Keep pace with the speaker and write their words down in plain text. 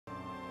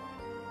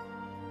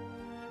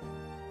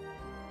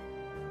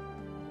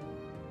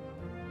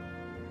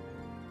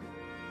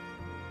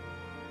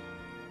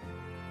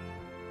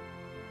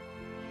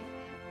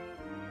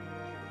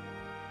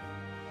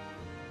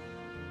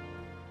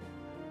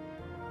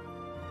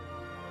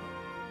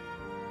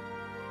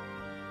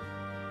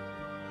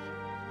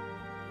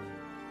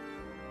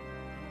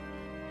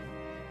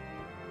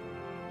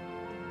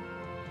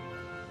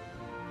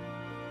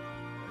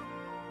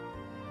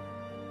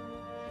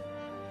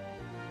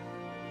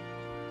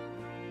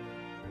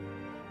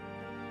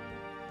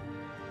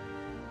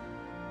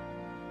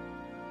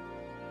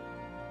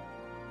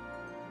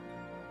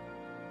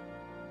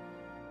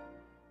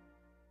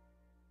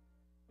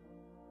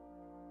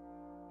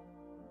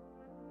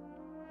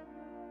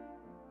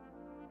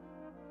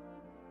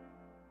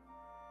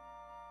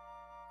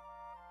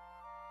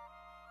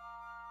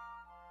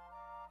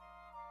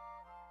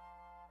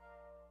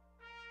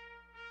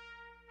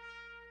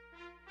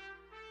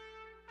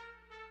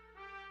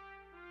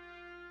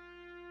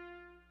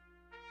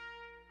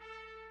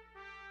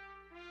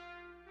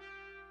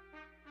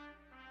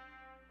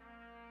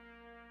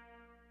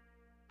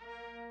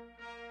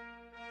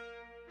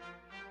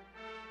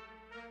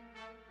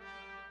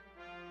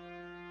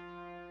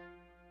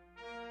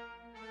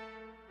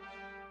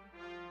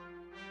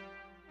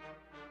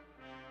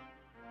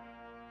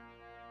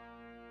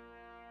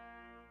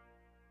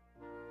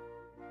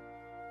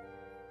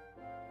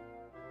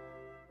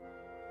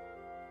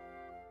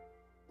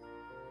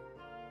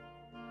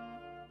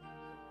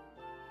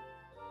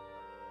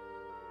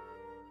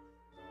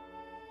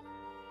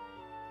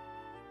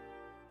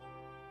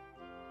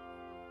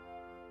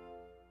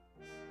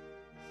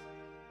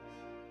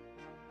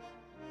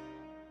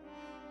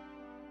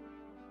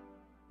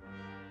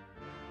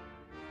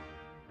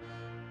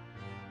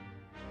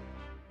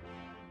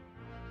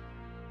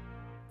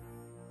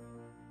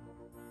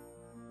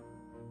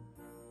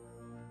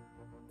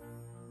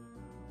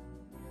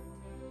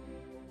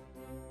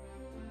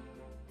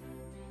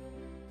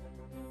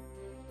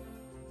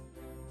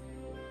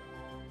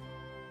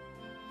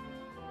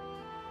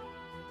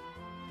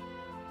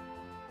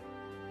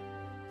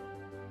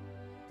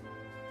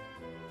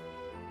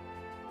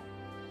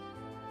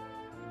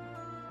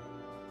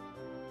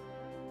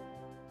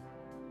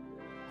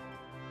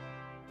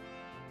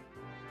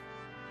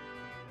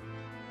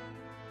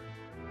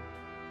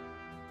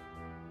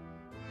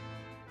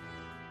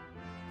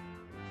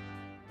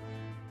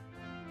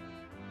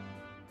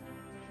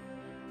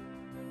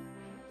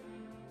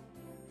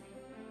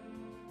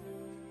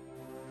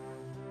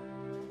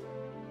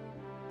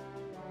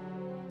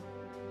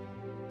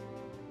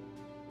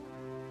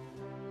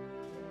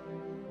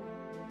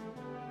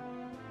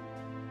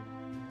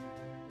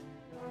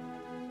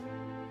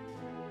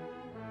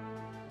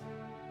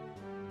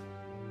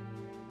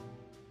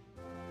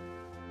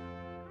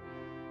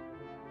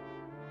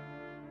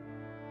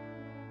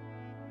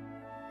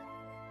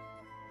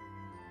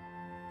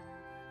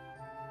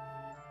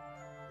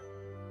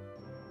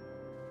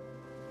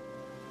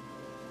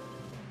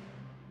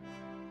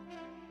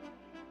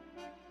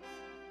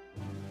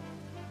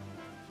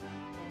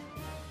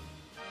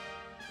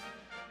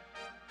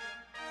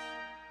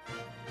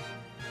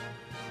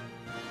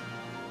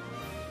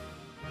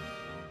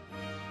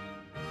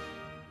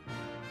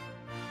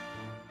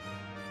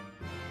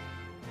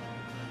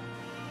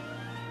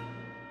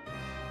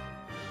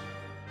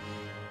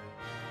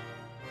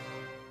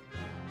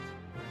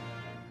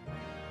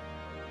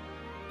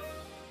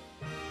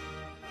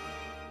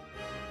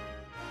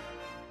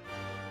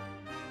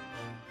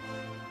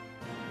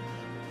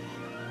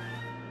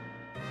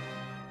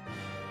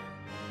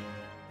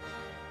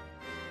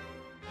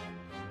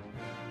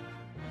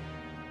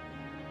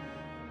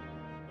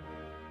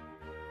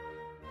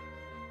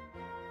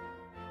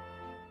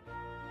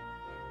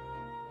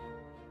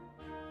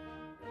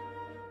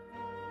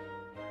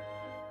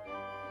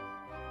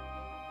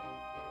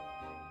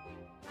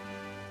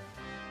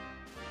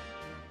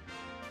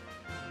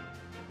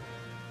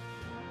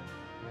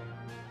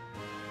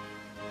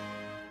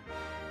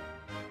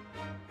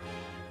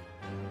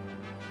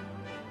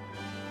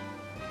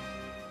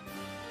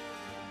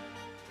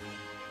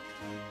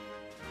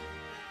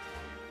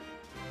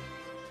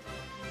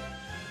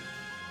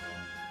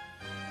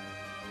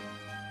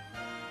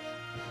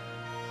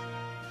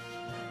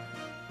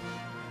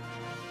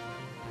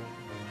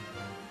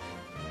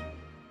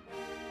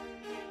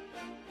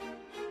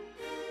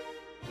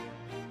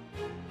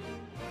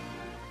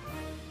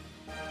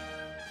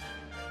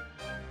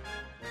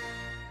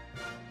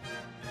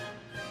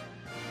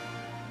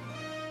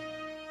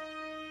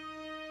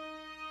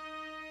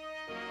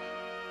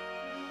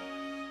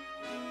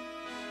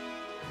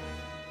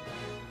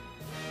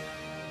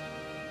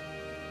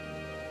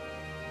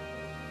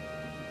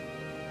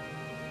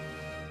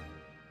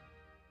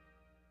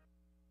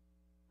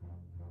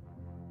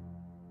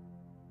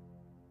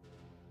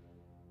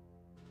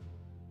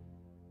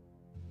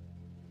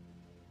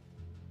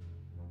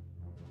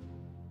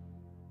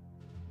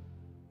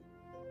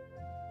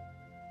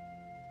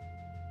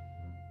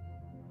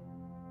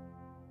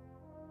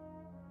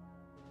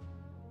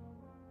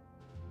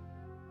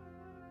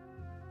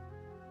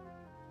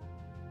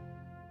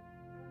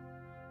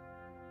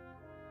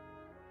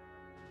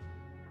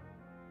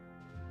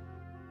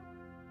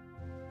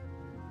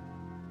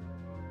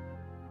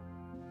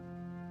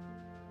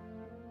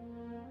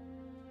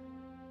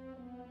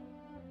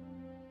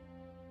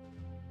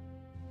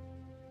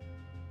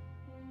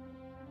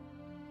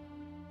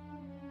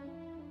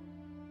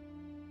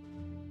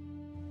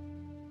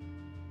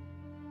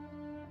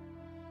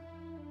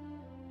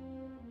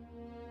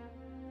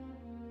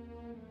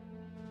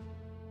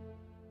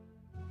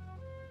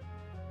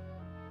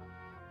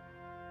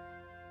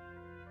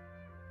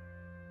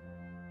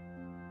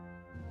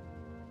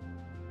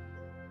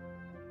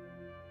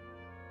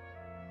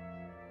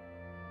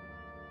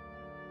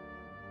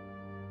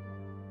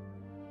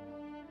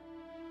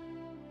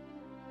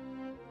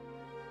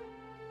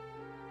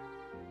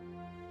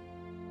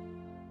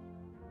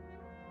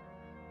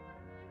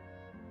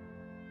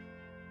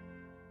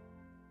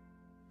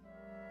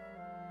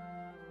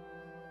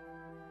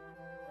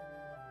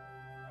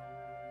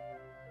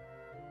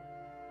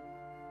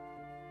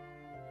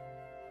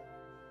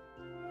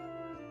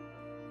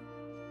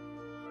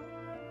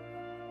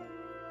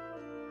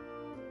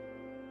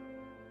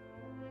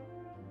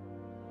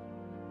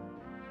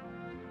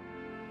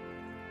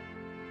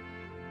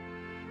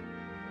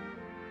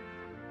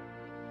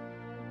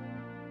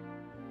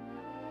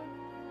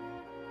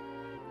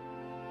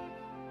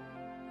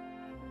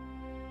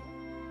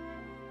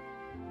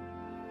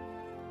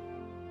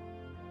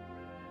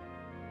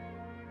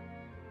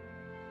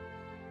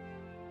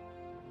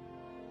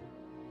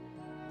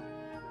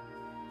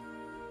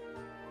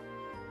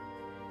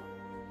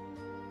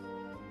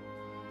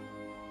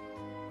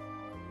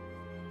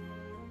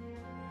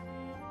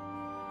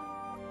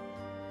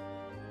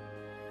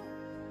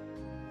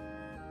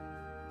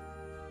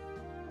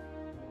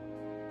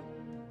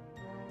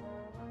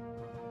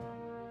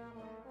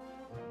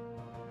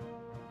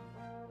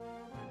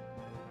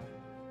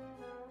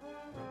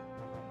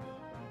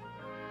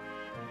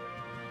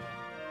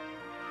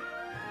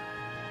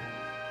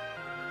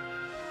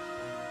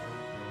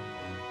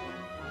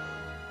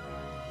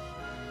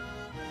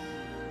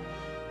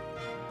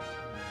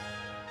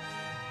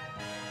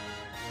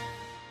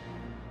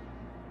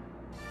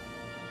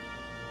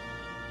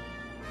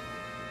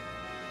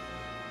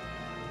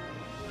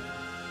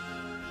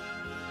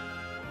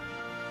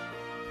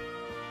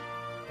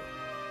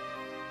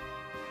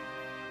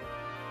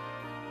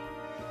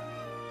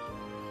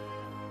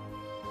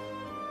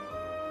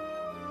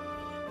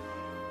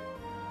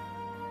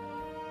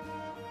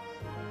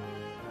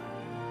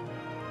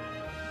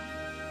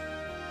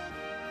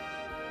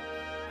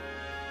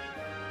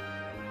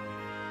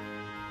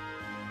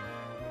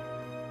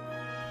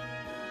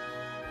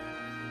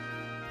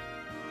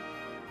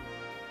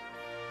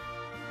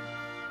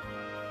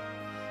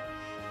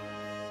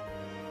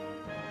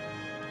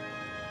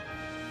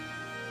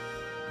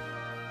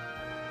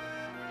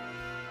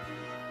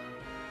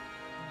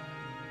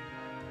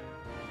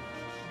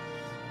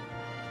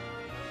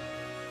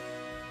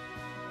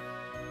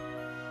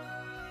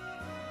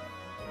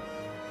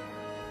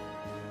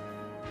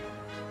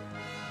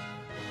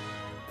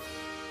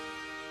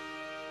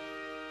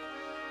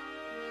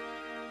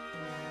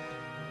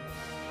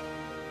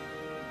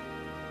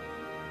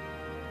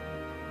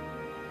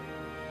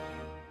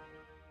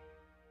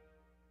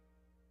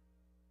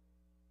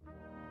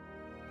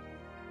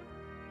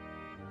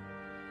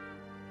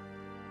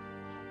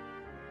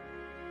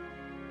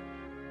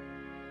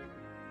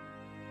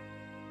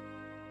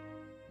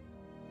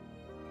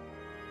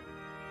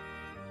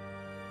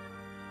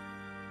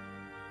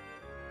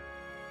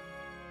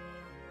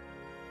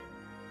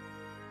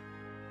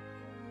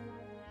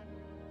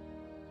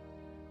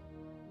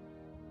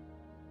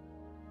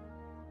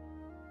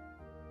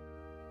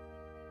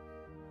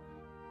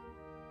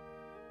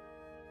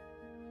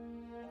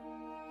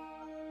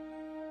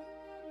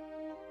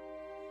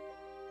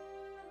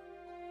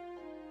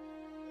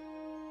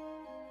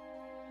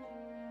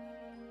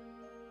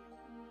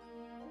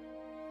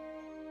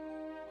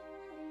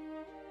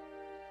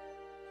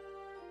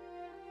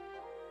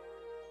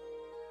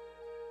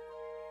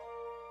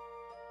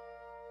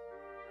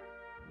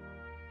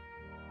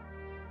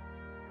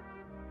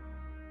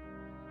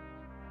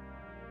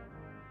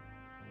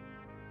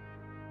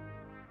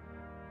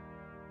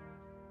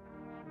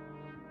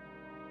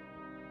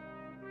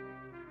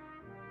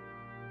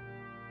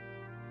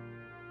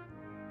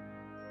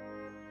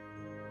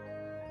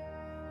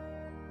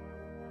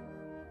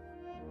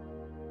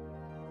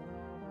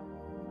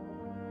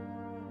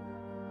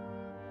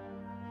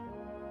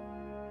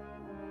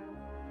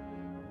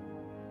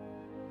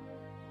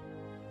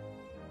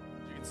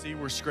can see,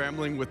 we're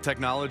scrambling with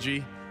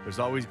technology. There's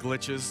always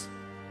glitches.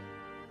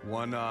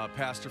 One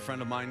pastor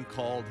friend of mine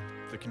called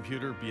the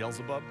computer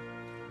Beelzebub.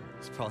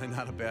 It's probably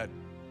not a bad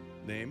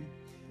name.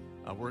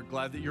 We're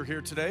glad that you're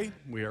here today.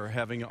 We are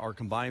having our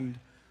combined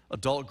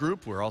adult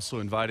group. We're also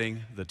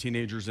inviting the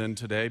teenagers in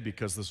today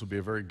because this will be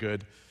a very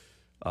good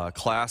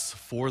class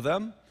for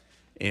them.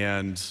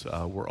 And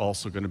we're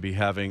also going to be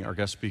having our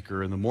guest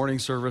speaker in the morning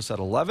service at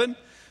 11.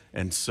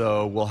 And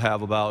so we'll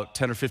have about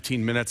 10 or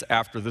 15 minutes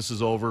after this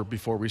is over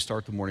before we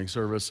start the morning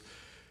service.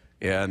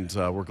 And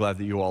we're glad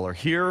that you all are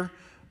here.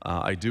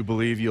 I do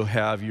believe you'll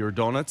have your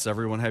donuts.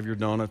 Everyone have your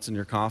donuts and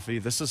your coffee.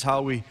 This is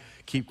how we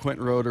keep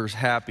Quinton Roaders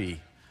happy.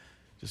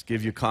 Just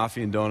give you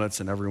coffee and donuts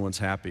and everyone's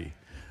happy.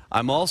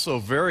 I'm also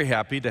very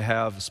happy to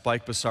have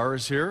Spike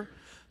Psarris here.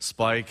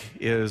 Spike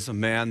is a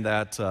man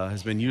that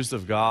has been used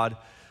of God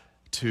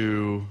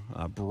to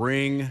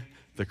bring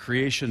the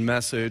creation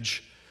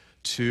message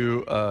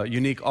to a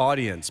unique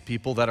audience,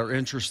 people that are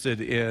interested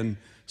in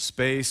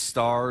space,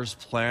 stars,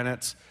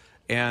 planets,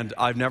 and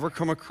I've never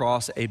come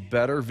across a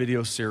better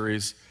video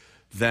series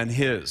than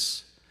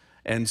his.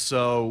 And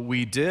so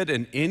we did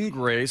an In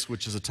Grace,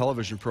 which is a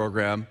television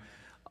program,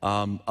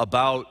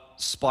 about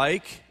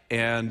Spike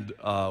and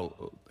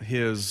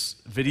his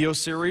video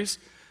series,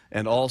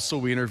 and also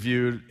we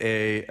interviewed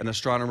an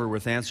astronomer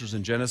with Answers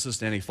in Genesis,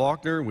 Danny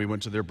Faulkner. We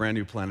went to their brand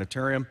new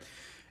planetarium.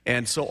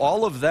 And so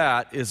all of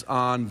that is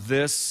on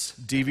this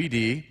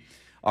DVD,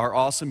 Our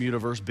Awesome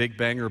Universe, Big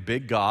Bang or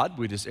Big God.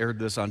 We just aired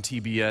this on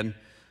TBN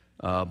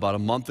about a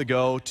month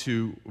ago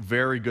to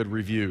very good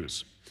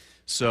reviews.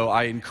 So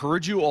I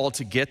encourage you all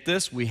to get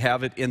this. We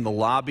have it in the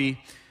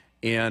lobby,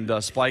 and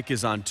Spike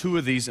is on 2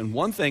 of these. And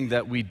one thing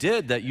that we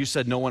did that you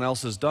said no one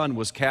else has done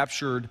was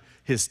captured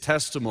his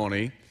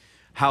testimony,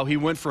 how he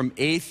went from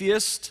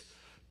atheist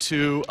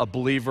to a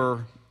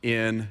believer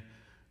in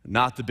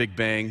not the Big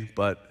Bang,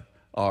 but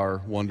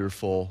our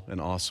wonderful and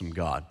awesome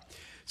God.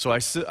 So I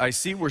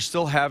see we're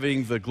still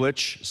having the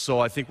glitch, so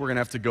I think we're going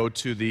to have to go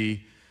to the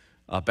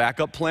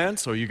backup plan.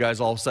 So are you guys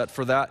all set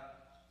for that?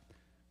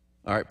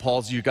 All right,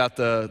 Paul, you got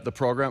the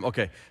program?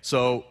 Okay,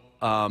 so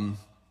I'm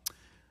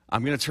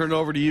going to turn it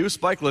over to you,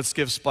 Spike. Let's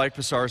give Spike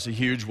Psarris a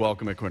huge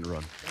welcome at Quinton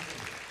Road.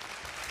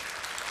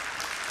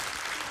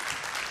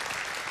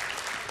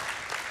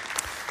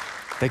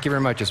 Thank you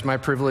very much. It's my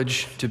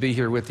privilege to be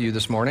here with you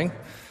this morning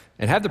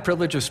and have the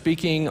privilege of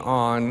speaking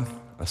on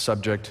a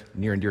subject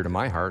near and dear to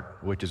my heart,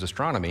 which is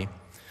astronomy.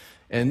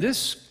 And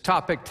this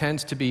topic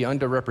tends to be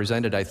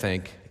underrepresented, I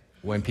think,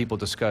 when people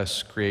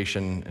discuss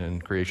creation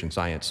and creation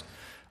science.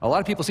 A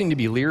lot of people seem to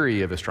be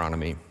leery of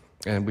astronomy,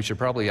 and we should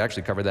probably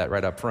actually cover that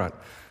right up front.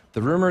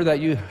 The rumor that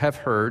you have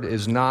heard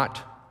is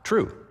not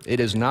true. It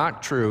is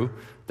not true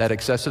that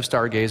excessive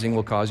stargazing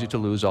will cause you to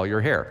lose all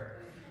your hair.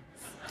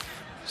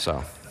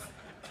 So,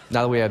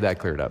 now that we have that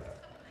cleared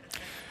up.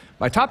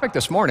 My topic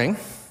this morning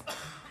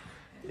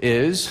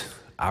is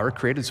our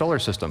created solar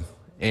system.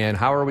 And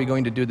how are we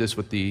going to do this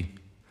with the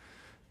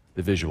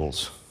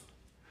visuals?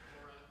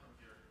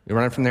 You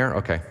run it from there?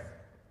 Okay.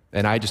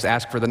 And I just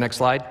ask for the next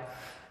slide?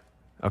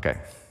 Okay.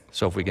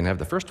 So if we can have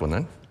the first one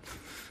then.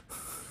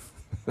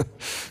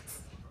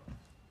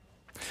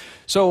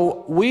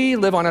 So we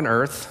live on an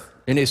Earth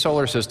in a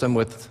solar system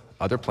with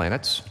other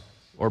planets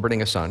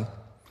orbiting a sun.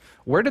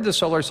 Where did the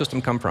solar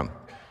system come from?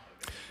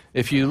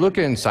 If you look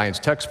in science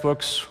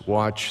textbooks,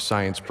 watch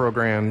science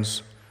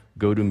programs,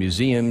 go to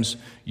museums,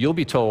 you'll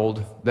be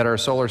told that our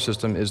solar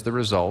system is the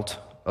result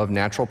of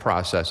natural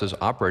processes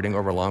operating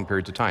over long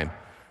periods of time.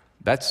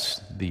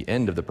 That's the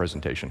end of the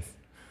presentation.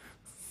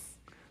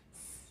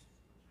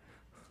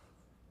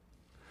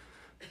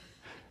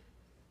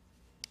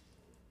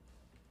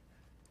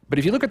 But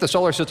if you look at the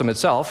solar system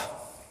itself,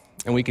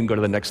 and we can go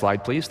to the next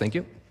slide, please, thank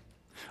you.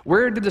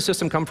 Where did the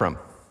system come from?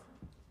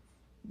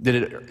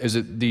 Is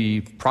it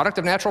the product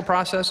of natural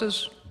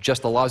processes,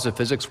 just the laws of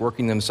physics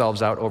working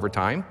themselves out over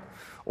time?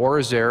 Or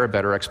is there a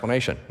better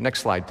explanation?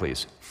 Next slide,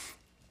 please.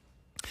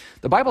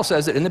 The Bible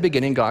says that in the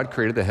beginning, God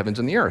created the heavens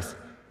and the earth.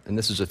 And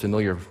this is a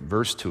familiar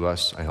verse to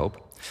us, I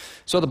hope.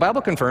 So the Bible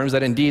confirms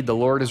that indeed the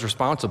Lord is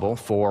responsible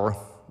for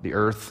the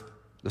earth,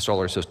 the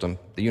solar system,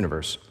 the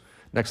universe.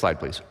 Next slide,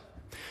 please.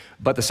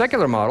 But the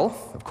secular model,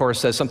 of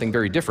course, says something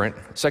very different.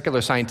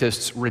 Secular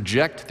scientists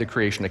reject the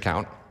creation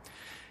account,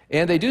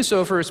 and they do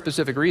so for a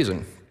specific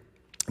reason.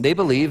 They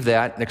believe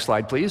that, next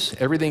slide please,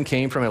 everything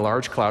came from a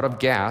large cloud of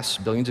gas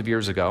billions of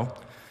years ago.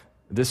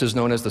 This is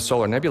known as the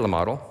solar nebula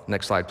model.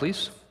 Next slide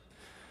please.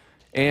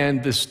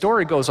 And the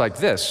story goes like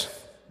this.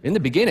 In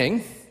the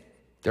beginning,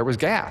 there was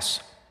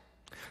gas.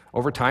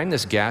 Over time,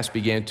 this gas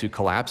began to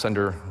collapse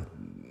under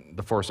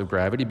the force of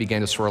gravity, began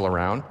to swirl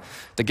around.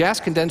 The gas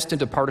condensed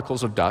into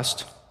particles of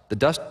dust. The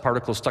dust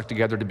particles stuck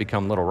together to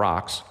become little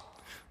rocks.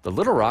 The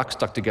little rocks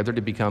stuck together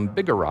to become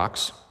bigger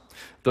rocks.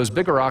 Those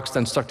bigger rocks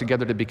then stuck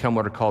together to become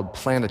what are called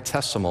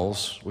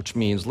planetesimals, which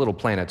means little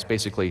planets,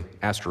 basically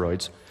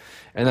asteroids.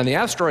 And then the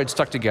asteroids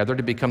stuck together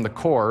to become the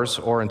cores,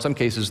 or in some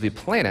cases, the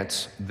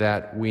planets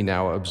that we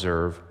now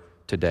observe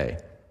today.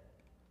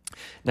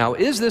 Now,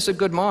 is this a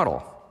good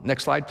model?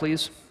 Next slide,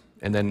 please.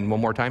 And then one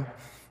more time.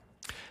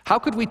 How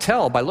could we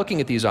tell by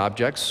looking at these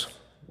objects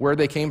where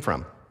they came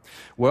from?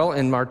 Well,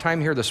 in our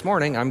time here this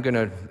morning, I'm going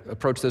to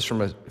approach this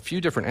from a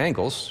few different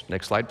angles.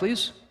 Next slide,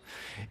 please.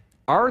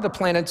 Are the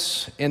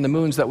planets and the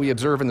moons that we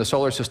observe in the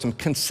solar system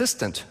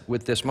consistent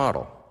with this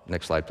model?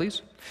 Next slide,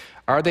 please.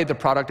 Are they the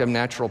product of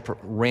natural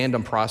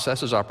random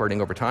processes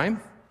operating over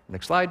time?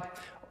 Next slide.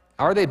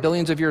 Are they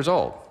billions of years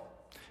old?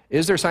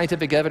 Is there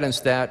scientific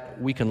evidence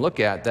that we can look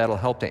at that'll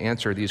help to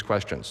answer these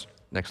questions?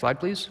 Next slide,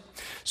 please.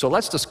 So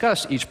let's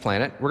discuss each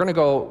planet. We're going to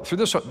go through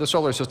the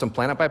solar system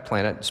planet by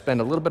planet,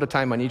 spend a little bit of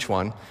time on each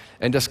one,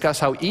 and discuss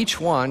how each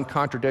one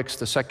contradicts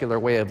the secular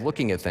way of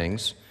looking at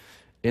things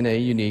in a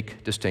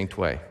unique, distinct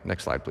way.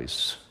 Next slide,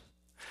 please.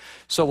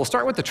 So we'll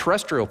start with the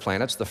terrestrial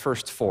planets, the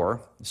first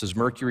four. This is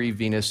Mercury,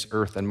 Venus,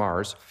 Earth, and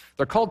Mars.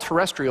 They're called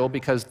terrestrial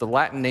because the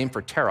Latin name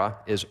for Terra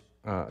is,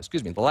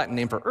 the Latin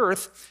name for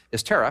Earth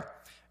is Terra.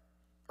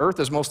 Earth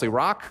is mostly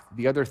rock.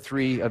 The other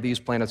three of these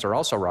planets are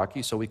also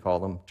rocky, so we call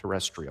them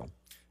terrestrial.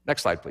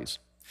 Next slide, please.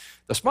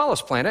 The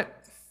smallest planet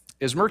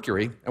is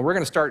Mercury, and we're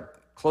going to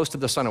start close to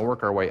the sun and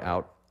work our way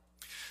out.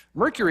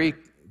 Mercury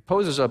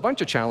poses a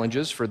bunch of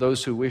challenges for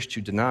those who wish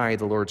to deny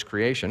the Lord's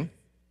creation.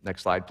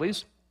 Next slide,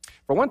 please.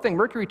 For one thing,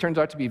 Mercury turns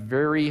out to be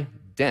very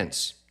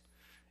dense.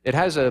 It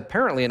has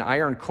apparently an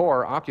iron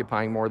core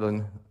occupying more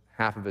than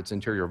half of its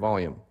interior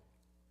volume.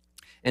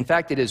 In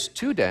fact, it is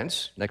too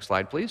dense, next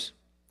slide, please,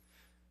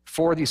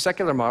 for the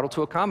secular model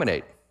to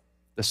accommodate.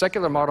 The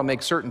secular model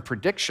makes certain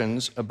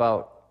predictions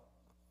about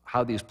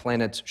how these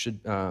planets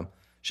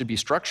should be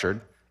structured,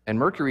 and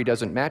Mercury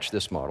doesn't match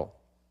this model.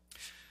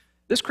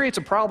 This creates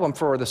a problem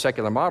for the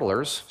secular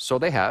modelers, so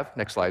they have,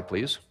 next slide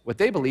please, what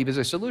they believe is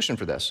a solution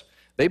for this.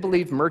 They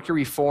believe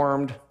Mercury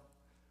formed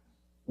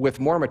with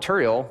more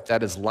material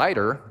that is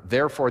lighter,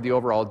 therefore the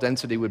overall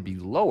density would be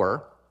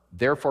lower,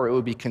 therefore it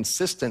would be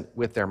consistent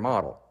with their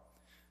model.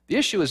 The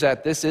issue is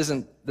that this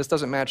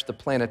doesn't match the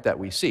planet that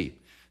we see.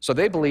 So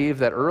they believe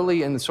that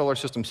early in the solar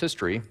system's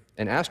history,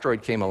 an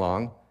asteroid came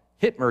along,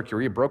 hit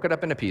Mercury, broke it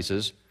up into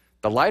pieces.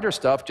 The lighter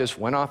stuff just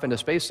went off into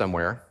space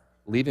somewhere,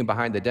 leaving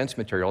behind the dense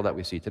material that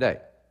we see today.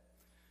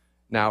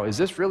 Now, is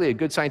this really a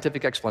good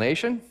scientific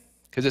explanation?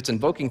 Because it's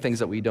invoking things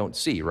that we don't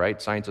see,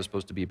 right? Science is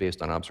supposed to be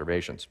based on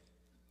observations.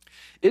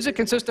 Is it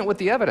consistent with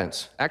the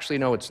evidence? Actually,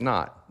 no, it's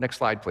not. Next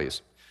slide,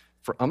 please.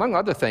 Among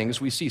other things,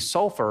 we see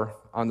sulfur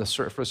on the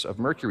surface of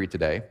Mercury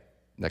today.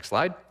 Next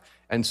slide.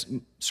 And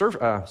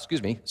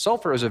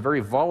sulfur is a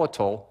very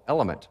volatile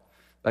element.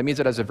 That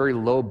means it has a very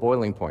low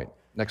boiling point.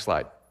 Next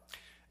slide.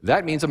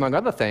 That means, among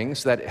other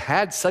things, that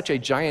had such a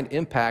giant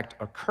impact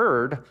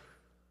occurred,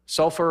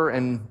 sulfur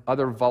and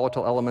other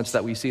volatile elements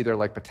that we see there,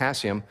 like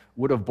potassium,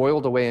 would have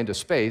boiled away into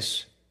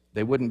space.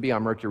 They wouldn't be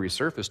on Mercury's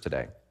surface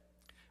today.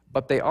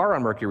 But they are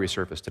on Mercury's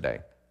surface today,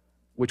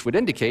 which would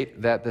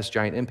indicate that this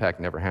giant impact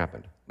never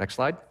happened. Next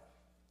slide.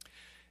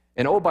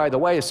 And oh, by the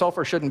way,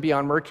 sulfur shouldn't be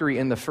on Mercury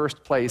in the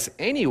first place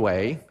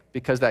anyway,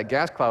 because that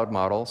gas cloud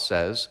model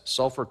says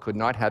sulfur could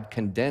not have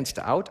condensed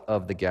out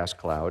of the gas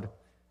cloud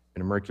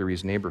in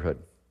Mercury's neighborhood.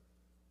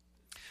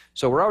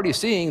 So we're already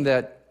seeing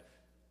that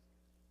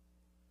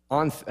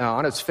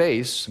on its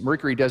face,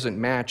 Mercury doesn't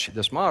match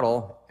this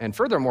model, and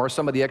furthermore,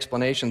 some of the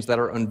explanations that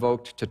are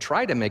invoked to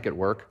try to make it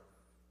work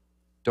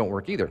don't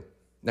work either.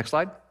 Next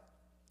slide.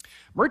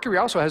 Mercury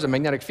also has a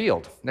magnetic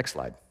field. Next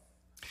slide.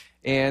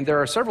 And there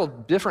are several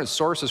different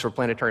sources for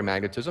planetary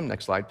magnetism.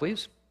 Next slide,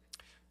 please.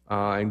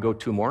 And go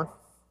two more.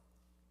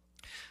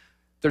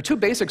 There are two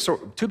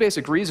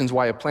basic reasons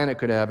why a planet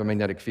could have a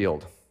magnetic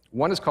field.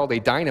 One is called a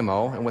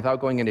dynamo, and without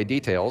going into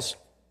details,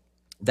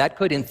 that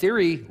could, in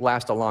theory,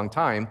 last a long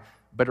time,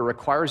 but it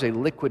requires a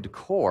liquid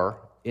core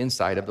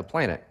inside of the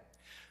planet.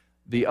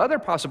 The other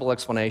possible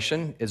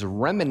explanation is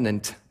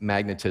remnant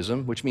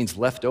magnetism, which means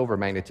leftover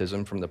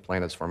magnetism from the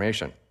planet's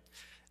formation.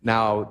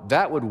 Now,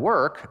 that would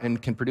work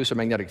and can produce a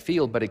magnetic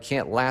field, but it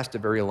can't last a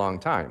very long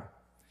time.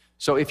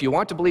 So if you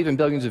want to believe in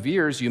billions of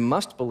years, you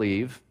must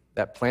believe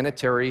that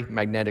planetary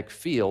magnetic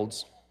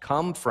fields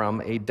come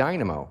from a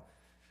dynamo.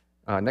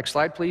 Next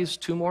slide, please.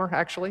 Two more,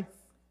 actually.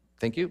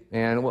 Thank you.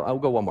 And I'll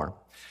go one more.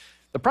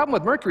 The problem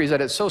with Mercury is that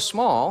it's so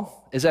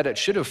small is that it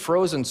should have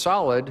frozen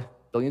solid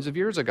billions of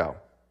years ago.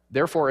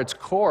 Therefore, its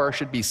core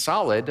should be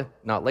solid,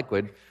 not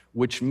liquid,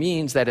 which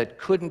means that it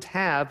couldn't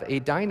have a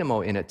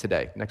dynamo in it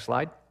today. Next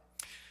slide.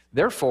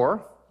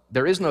 Therefore,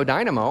 there is no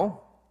dynamo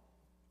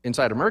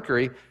inside of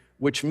Mercury,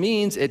 which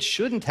means it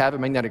shouldn't have a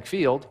magnetic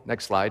field,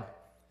 next slide,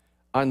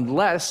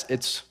 unless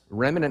it's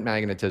remnant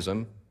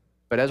magnetism.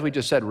 But as we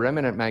just said,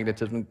 remnant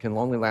magnetism can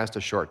only last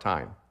a short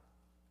time.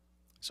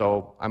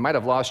 So I might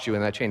have lost you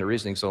in that chain of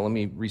reasoning, so let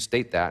me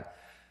restate that.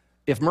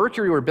 If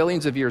Mercury were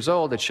billions of years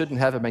old, it shouldn't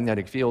have a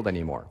magnetic field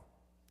anymore,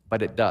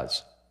 but it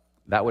does.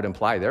 That would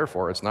imply,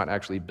 therefore, it's not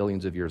actually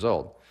billions of years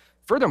old.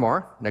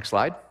 Furthermore, next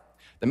slide,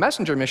 the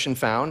MESSENGER mission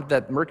found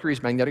that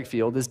Mercury's magnetic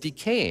field is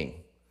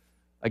decaying.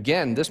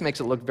 Again, this makes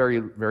it look very,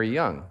 very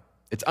young.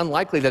 It's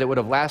unlikely that it would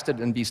have lasted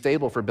and be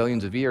stable for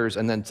billions of years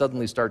and then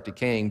suddenly start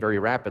decaying very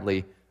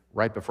rapidly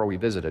right before we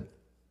visited.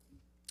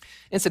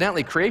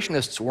 Incidentally,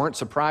 creationists weren't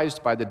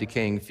surprised by the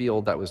decaying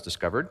field that was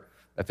discovered.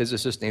 A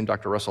physicist named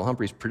Dr. Russell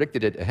Humphreys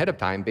predicted it ahead of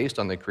time based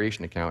on the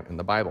creation account in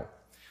the Bible.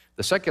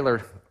 The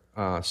secular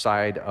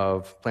side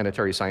of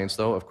planetary science,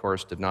 though, of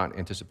course, did not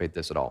anticipate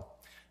this at all.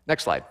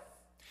 Next slide.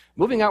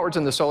 Moving outwards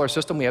in the solar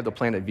system, we have the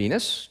planet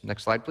Venus.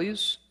 Next slide,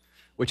 please.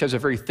 Which has a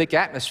very thick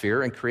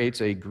atmosphere and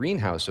creates a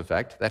greenhouse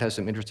effect. That has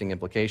some interesting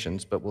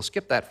implications, but we'll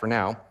skip that for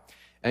now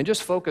and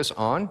just focus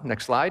on,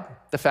 next slide,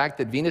 the fact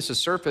that Venus's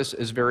surface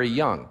is very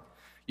young.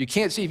 You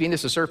can't see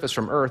Venus's surface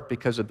from Earth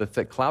because of the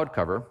thick cloud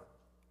cover.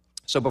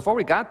 So before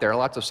we got there,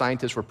 lots of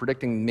scientists were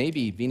predicting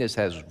maybe Venus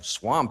has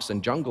swamps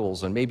and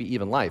jungles and maybe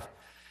even life.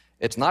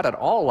 It's not at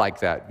all like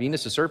that.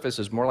 Venus's surface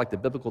is more like the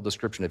biblical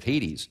description of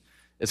Hades.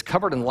 It's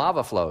covered in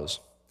lava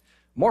flows.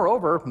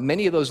 Moreover,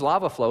 many of those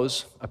lava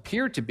flows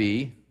appear to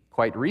be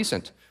quite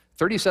recent.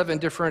 37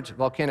 different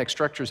volcanic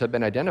structures have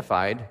been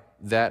identified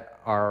that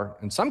are,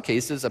 in some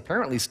cases,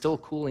 apparently still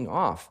cooling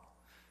off.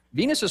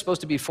 Venus is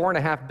supposed to be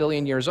 4.5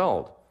 billion years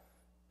old.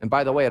 And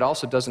by the way, it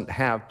also doesn't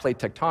have plate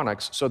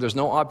tectonics, so there's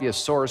no obvious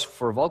source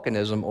for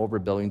volcanism over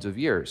billions of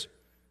years.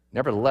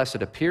 Nevertheless,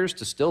 it appears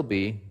to still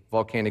be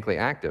volcanically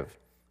active,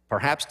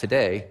 perhaps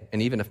today,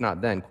 and even if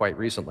not then, quite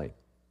recently.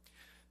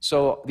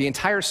 So the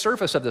entire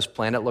surface of this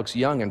planet looks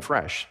young and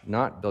fresh,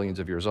 not billions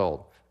of years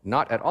old.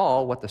 Not at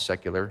all what the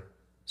secular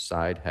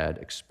side had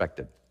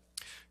expected.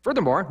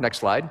 Furthermore, next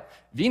slide,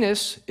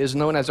 Venus is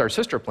known as our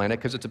sister planet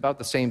because it's about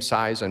the same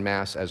size and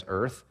mass as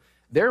Earth.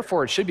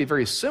 Therefore, it should be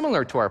very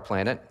similar to our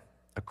planet,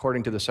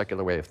 according to the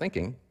secular way of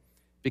thinking,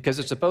 because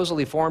it's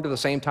supposedly formed at the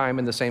same time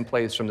in the same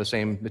place from the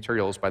same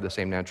materials by the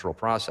same natural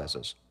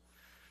processes.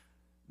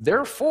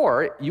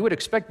 Therefore, you would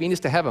expect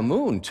Venus to have a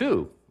moon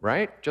too,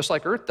 right? Just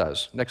like Earth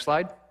does. Next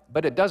slide.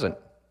 But it doesn't.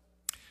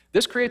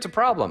 This creates a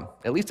problem,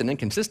 at least an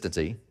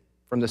inconsistency,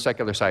 from the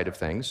secular side of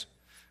things.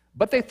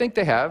 But they think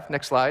they have,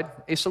 next slide,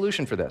 a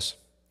solution for this.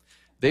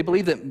 They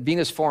believe that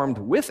Venus formed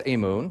with a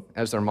moon,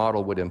 as their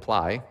model would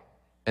imply,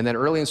 and then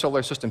early in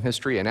solar system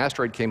history, an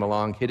asteroid came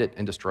along, hit it,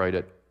 and destroyed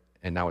it,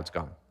 and now it's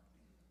gone.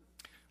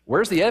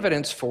 Where's the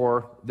evidence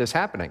for this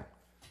happening?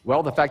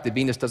 Well, the fact that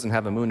Venus doesn't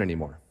have a moon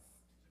anymore.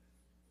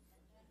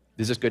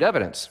 Is this good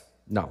evidence?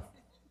 No.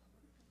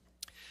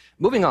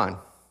 Moving on.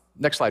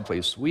 Next slide,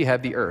 please. We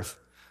have the Earth.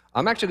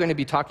 I'm actually going to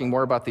be talking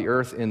more about the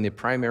Earth in the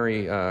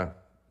primary,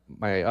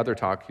 my other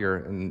talk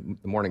here in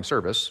the morning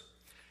service,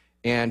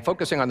 and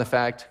focusing on the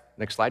fact,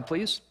 next slide,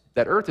 please,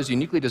 that Earth is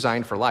uniquely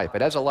designed for life.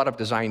 It has a lot of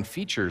design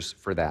features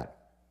for that.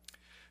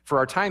 For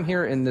our time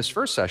here in this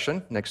first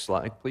session, next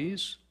slide,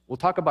 please, we'll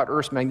talk about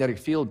Earth's magnetic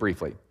field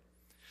briefly.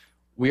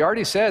 We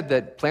already said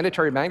that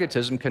planetary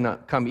magnetism can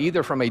come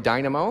either from a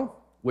dynamo,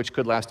 which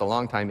could last a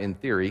long time in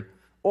theory,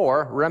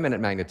 or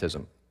remnant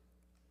magnetism.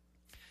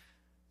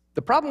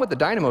 The problem with the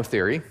dynamo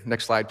theory,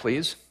 next slide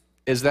please,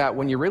 is that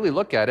when you really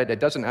look at it, it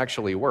doesn't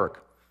actually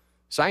work.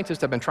 Scientists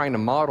have been trying to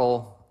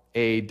model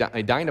a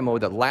dynamo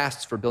that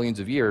lasts for billions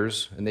of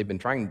years, and they've been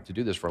trying to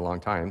do this for a long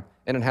time,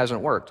 and it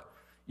hasn't worked.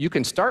 You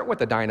can start with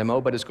a dynamo,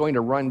 but it's going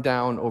to run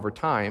down over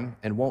time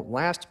and won't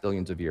last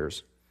billions of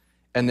years.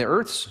 And the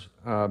Earth's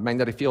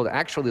magnetic field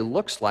actually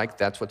looks like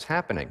that's what's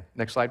happening.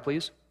 Next slide,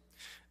 please.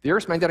 The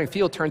Earth's magnetic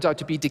field turns out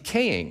to be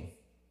decaying.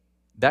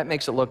 That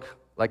makes it look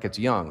like it's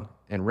young,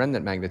 and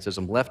remnant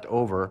magnetism left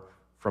over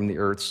from the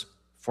Earth's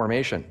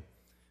formation.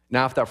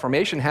 Now, if that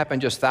formation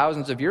happened just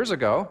thousands of years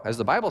ago, as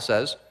the Bible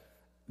says,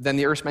 then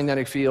the Earth's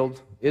magnetic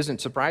field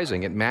isn't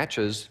surprising. It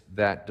matches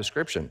that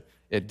description.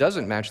 It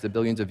doesn't match the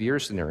billions of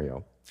years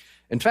scenario.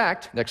 In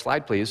fact, next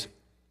slide, please,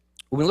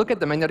 when we look at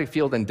the magnetic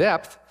field in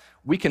depth,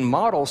 we can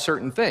model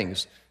certain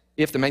things.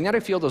 If the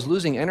magnetic field is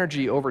losing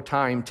energy over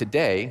time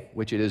today,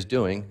 which it is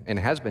doing and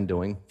has been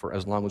doing for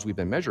as long as we've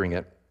been measuring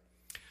it,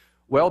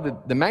 well,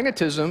 the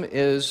magnetism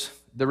is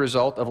the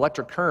result of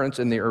electric currents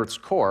in the Earth's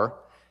core,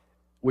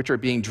 which are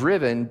being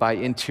driven by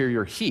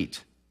interior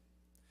heat.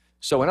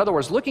 So in other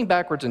words, looking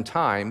backwards in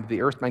time,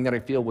 the Earth's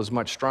magnetic field was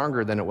much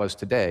stronger than it was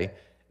today.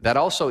 That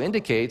also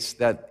indicates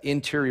that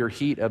interior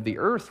heat of the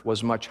Earth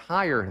was much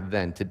higher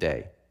than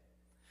today.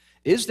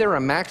 Is there a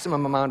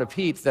maximum amount of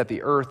heat that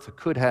the Earth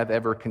could have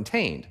ever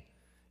contained?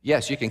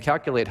 Yes, you can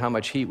calculate how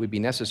much heat would be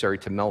necessary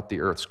to melt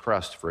the Earth's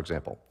crust, for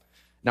example.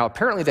 Now,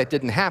 apparently that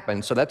didn't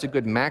happen, so that's a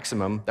good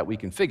maximum that we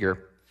can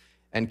figure.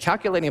 And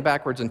calculating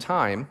backwards in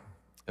time,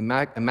 a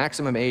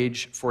maximum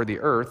age for the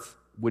Earth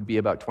would be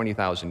about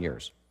 20,000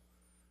 years.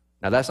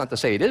 Now, that's not to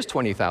say it is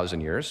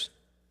 20,000 years.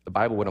 The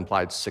Bible would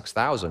imply it's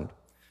 6,000.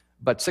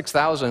 But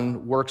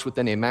 6,000 works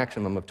within a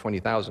maximum of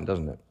 20,000,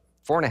 doesn't it?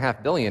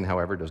 4.5 billion,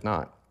 however, does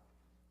not.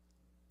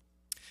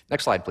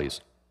 Next slide,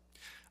 please.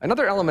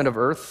 Another element of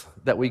Earth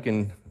that we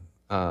can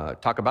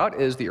talk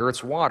about is the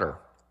Earth's water.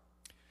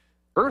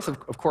 Earth,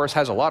 of course,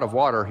 has a lot of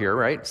water here,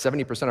 right?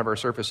 70% of our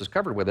surface is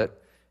covered with it.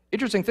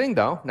 Interesting thing,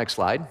 though, next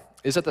slide,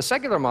 is that the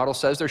secular model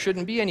says there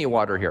shouldn't be any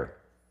water here.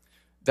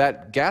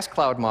 That gas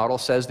cloud model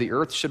says the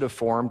Earth should have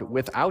formed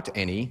without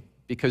any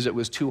because it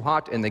was too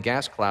hot in the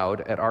gas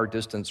cloud at our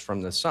distance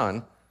from the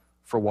sun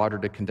for water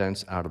to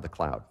condense out of the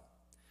cloud.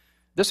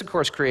 This, of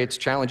course, creates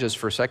challenges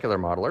for secular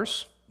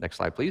modelers. Next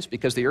slide, please,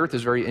 because the Earth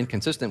is very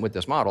inconsistent with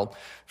this model.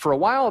 For a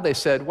while, they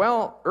said,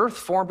 well, Earth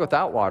formed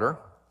without water,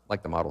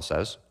 like the model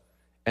says.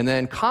 And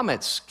then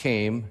comets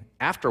came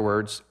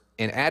afterwards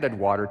and added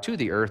water to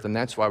the Earth, and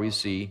that's why we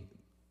see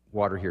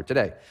water here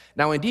today.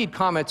 Now, indeed,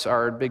 comets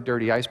are big,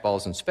 dirty ice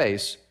balls in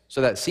space,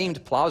 so that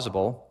seemed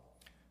plausible,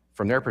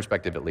 from their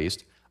perspective at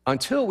least,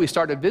 until we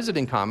started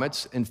visiting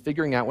comets and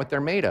figuring out what they're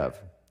made of.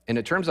 And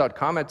it turns out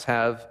comets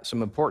have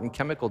some important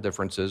chemical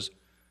differences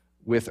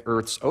with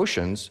Earth's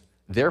oceans.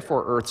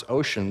 Therefore, Earth's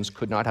oceans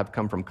could not have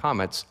come from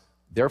comets.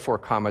 Therefore,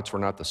 comets were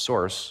not the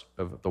source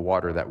of the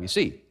water that we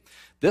see.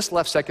 This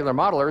left secular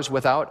modelers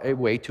without a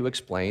way to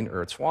explain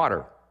Earth's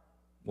water.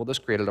 Well, this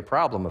created a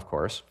problem, of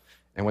course.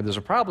 And when there's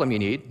a problem, you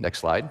need, next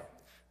slide,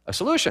 a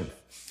solution.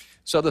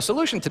 So the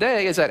solution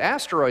today is that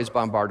asteroids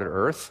bombarded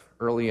Earth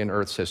early in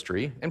Earth's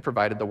history and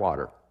provided the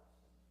water.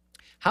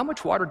 How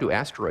much water do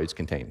asteroids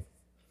contain?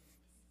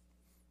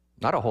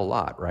 Not a whole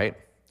lot, right?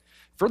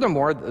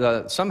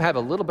 Furthermore, some have a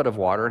little bit of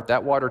water.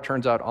 That water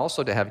turns out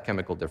also to have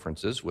chemical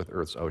differences with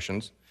Earth's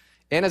oceans.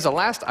 And as a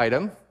last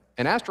item,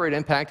 an asteroid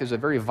impact is a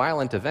very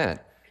violent event.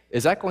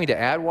 Is that going to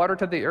add water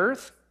to the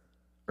Earth?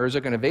 Or is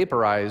it going to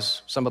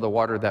vaporize some of the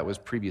water that was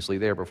previously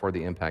there before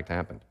the impact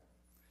happened?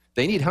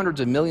 They need hundreds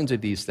of millions of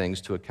these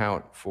things to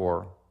account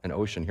for an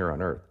ocean here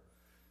on Earth.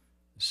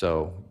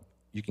 So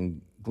you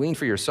can glean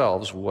for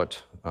yourselves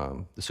what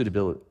the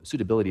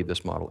suitability of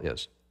this model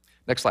is.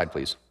 Next slide,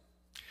 please.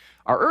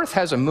 Our Earth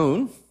has a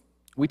moon.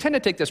 We tend to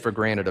take this for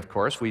granted, of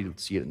course. We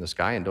see it in the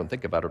sky and don't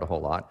think about it a whole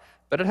lot.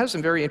 But it has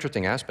some very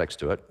interesting aspects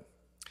to it.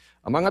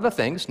 Among other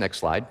things, next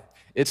slide,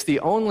 it's the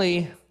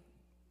only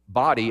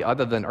body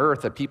other than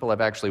Earth that people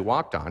have actually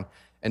walked on.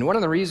 And one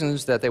of the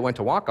reasons that they went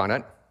to walk on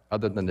it,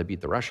 other than to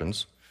beat the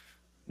Russians,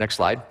 next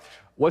slide,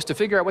 was to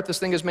figure out what this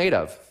thing is made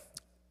of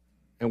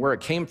and where it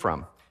came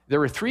from. There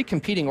were three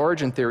competing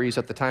origin theories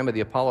at the time of the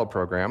Apollo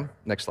program.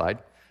 Next slide.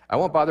 I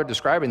won't bother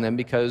describing them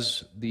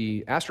because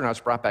the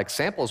astronauts brought back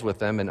samples with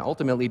them and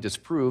ultimately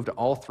disproved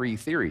all three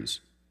theories.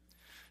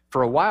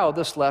 For a while,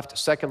 this left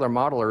secular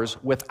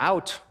modelers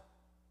without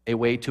a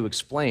way to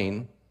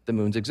explain the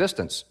moon's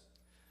existence.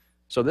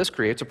 So this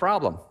creates a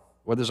problem.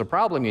 Where there's a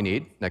problem, you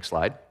need, next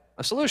slide,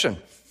 a solution.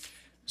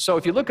 So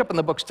if you look up in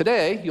the books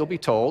today, you'll be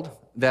told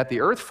that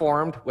the Earth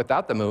formed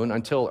without the moon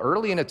until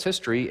early in its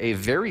history, a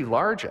very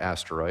large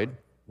asteroid,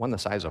 one the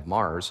size of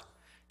Mars,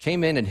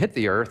 came in and hit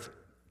the Earth,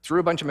 threw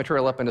a bunch of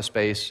material up into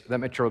space. That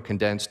material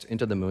condensed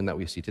into the moon that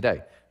we see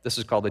today. This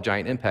is called the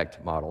giant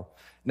impact model.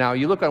 Now,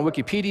 you look on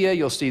Wikipedia,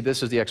 you'll see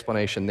this is the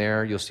explanation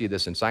there. You'll see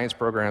this in science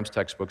programs,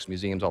 textbooks,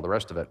 museums, all the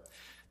rest of it.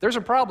 There's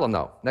a problem,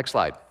 though. Next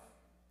slide.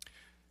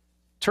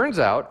 Turns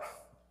out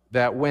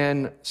that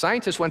when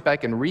scientists went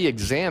back and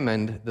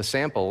re-examined the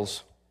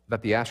samples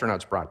that the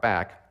astronauts brought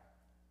back,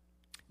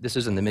 this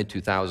is in the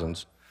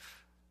mid-2000s,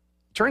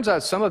 turns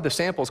out some of the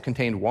samples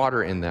contained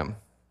water in them.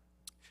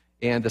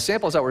 And the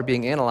samples that were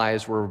being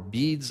analyzed were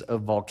beads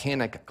of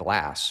volcanic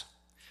glass.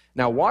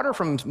 Now, water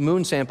from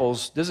moon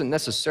samples isn't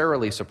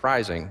necessarily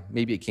surprising.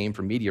 Maybe it came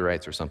from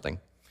meteorites or something.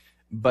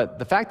 But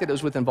the fact that it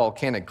was within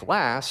volcanic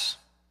glass,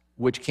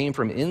 which came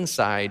from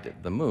inside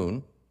the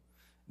moon,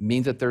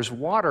 means that there's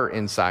water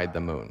inside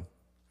the moon.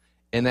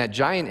 And that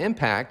giant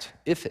impact,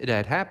 if it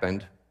had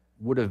happened,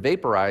 would have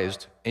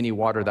vaporized any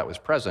water that was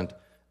present.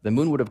 The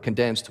moon would have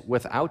condensed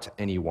without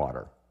any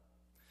water.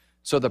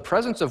 So the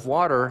presence of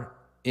water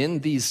in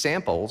these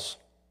samples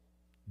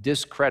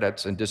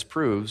discredits and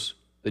disproves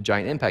the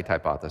giant impact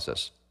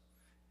hypothesis.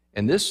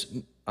 And this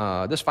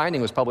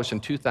finding was published in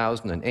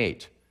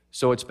 2008.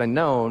 So it's been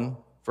known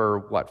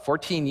for,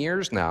 14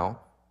 years now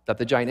that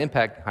the giant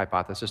impact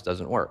hypothesis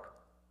doesn't work.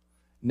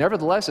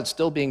 Nevertheless, it's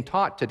still being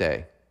taught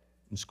today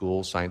in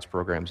schools, science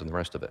programs, and the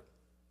rest of it.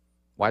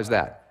 Why is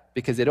that?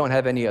 Because they don't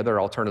have any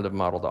other alternative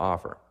model to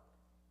offer.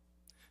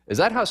 Is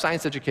that how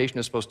science education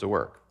is supposed to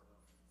work?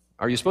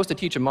 Are you supposed to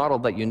teach a model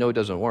that you know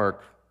doesn't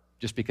work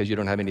just because you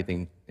don't have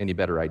any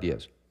better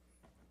ideas?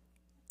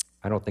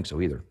 I don't think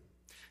so either.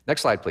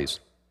 Next slide, please.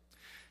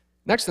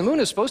 Next, the moon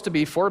is supposed to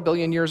be 4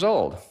 billion years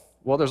old.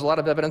 Well, there's a lot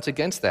of evidence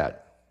against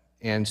that,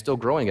 and still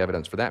growing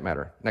evidence for that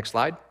matter. Next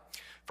slide.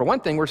 For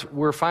one thing,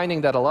 we're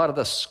finding that a lot of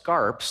the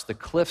scarps, the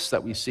cliffs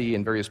that we see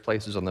in various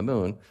places on the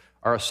moon,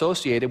 are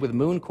associated with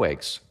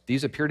moonquakes.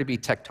 These appear to be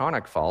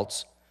tectonic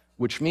faults,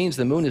 which means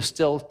the moon is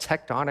still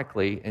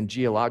tectonically and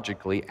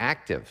geologically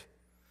active.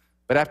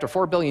 But after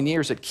 4 billion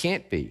years, it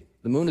can't be.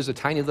 The moon is a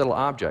tiny little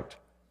object.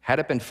 Had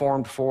it been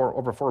formed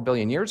over 4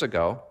 billion years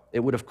ago,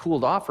 it would have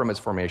cooled off from its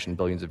formation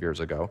billions of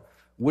years ago,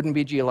 wouldn't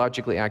be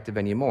geologically active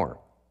anymore.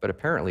 But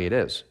apparently it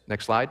is.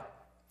 Next slide.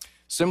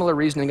 Similar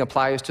reasoning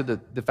applies to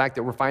the fact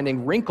that we're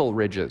finding wrinkle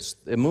ridges.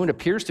 The moon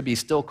appears to be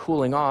still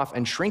cooling off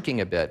and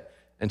shrinking a bit,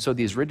 and so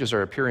these ridges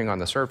are appearing on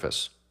the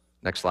surface.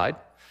 Next slide.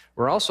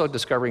 We're also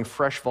discovering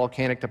fresh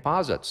volcanic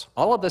deposits.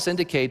 All of this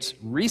indicates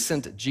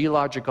recent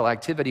geological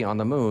activity on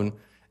the moon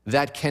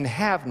that can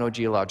have no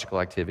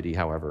geological activity,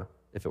 however,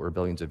 if it were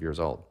billions of years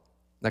old.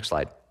 Next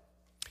slide.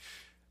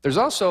 There's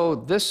also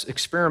this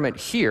experiment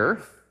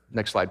here,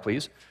 next slide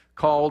please,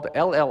 called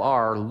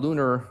LLR,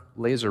 Lunar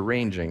Laser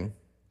Ranging,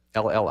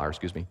 LLR,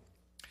 excuse me.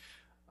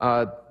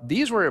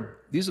 These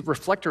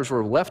reflectors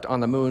were left on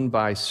the moon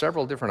by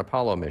several different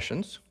Apollo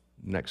missions.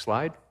 Next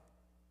slide.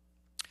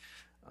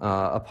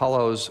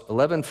 Apollos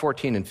 11,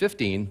 14, and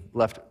 15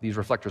 left these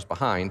reflectors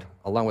behind,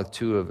 along with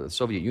 2 of the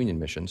Soviet Union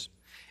missions.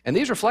 And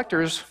these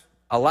reflectors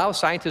allow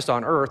scientists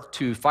on Earth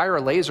to fire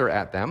a laser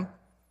at them,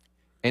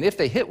 and if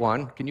they hit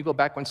one, can you go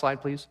back one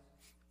slide, please?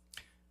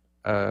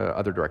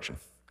 Other direction.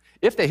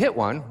 If they hit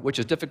one, which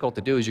is difficult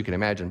to do, as you can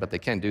imagine, but they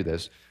can do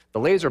this, the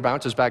laser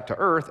bounces back to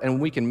Earth, and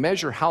we can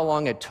measure how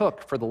long it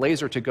took for the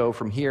laser to go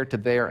from here to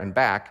there and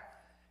back,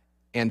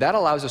 and that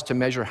allows us to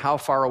measure how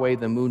far away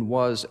the moon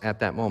was at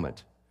that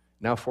moment.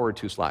 Now forward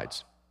 2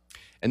 slides.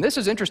 And this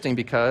is interesting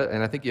because,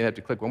 and I think you have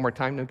to click one more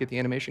time to get the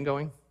animation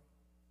going.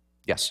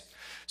 Yes.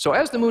 So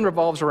as the moon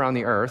revolves around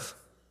the Earth,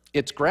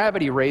 its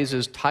gravity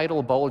raises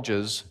tidal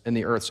bulges in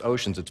the Earth's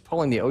oceans. It's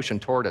pulling the ocean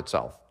toward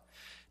itself.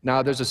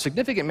 Now, there's a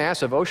significant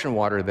mass of ocean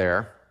water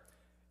there,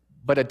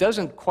 but it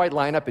doesn't quite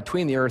line up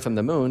between the Earth and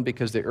the moon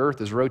because the Earth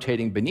is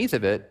rotating beneath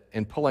of it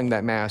and pulling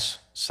that mass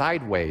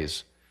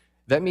sideways.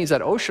 That means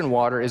that ocean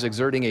water is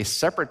exerting a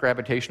separate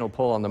gravitational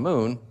pull on the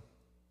moon,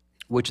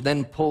 which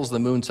then pulls the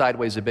moon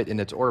sideways a bit in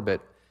its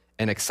orbit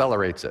and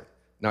accelerates it.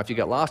 Now, if you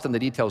get lost in the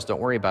details, don't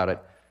worry about it.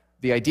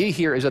 The idea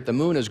here is that the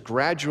moon is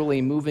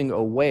gradually moving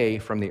away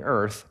from the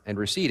Earth and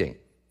receding.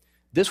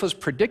 This was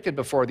predicted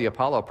before the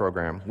Apollo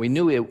program. We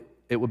knew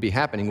it would be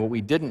happening. What we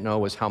didn't know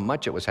was how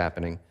much it was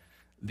happening.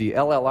 The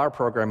LLR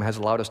program has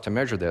allowed us to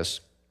measure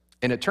this,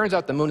 and it turns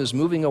out the moon is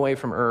moving away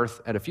from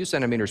Earth at a few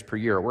centimeters per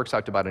year. It works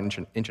out to about an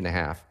inch and a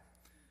half.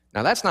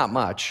 Now, that's not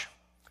much.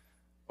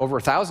 Over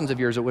thousands of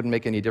years, it wouldn't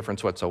make any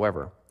difference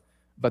whatsoever.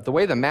 But the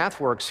way the math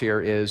works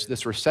here is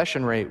this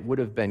recession rate would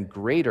have been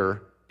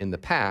greater in the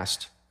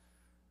past,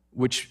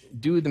 which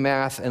do the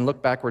math and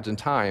look backwards in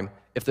time.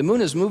 If the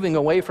moon is moving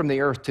away from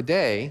the Earth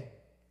today,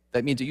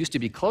 that means it used to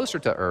be closer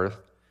to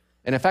Earth,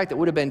 and in fact, it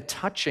would have been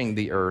touching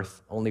the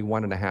Earth only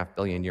 1.5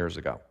 billion years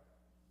ago.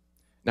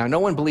 Now, no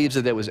one believes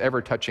that it was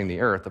ever touching the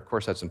Earth. Of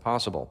course, that's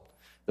impossible.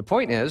 The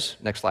point is,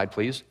 next slide,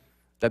 please,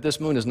 that this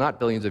moon is not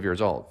billions of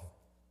years old.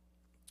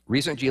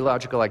 Recent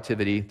geological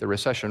activity, the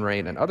recession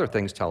rate, and other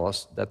things tell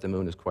us that the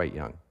moon is quite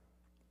young.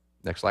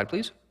 Next slide,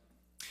 please.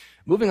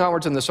 Moving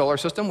onwards in the solar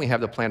system, we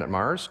have the planet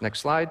Mars. Next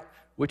slide,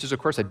 which is, of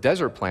course, a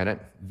desert planet,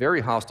 very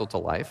hostile to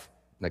life.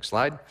 Next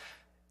slide.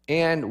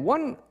 And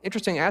one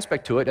interesting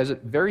aspect to it is a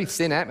very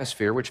thin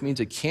atmosphere, which means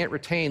it can't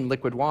retain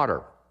liquid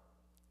water.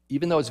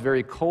 Even though it's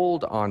very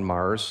cold on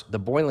Mars, the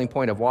boiling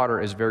point of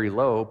water is very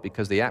low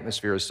because the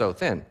atmosphere is so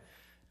thin.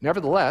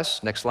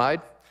 Nevertheless, next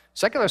slide,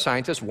 secular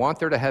scientists want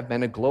there to have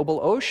been a global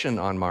ocean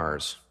on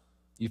Mars.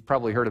 You've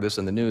probably heard of this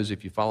in the news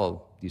if you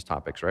follow these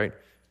topics, right?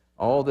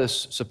 All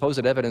this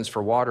supposed evidence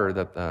for water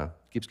that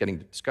keeps getting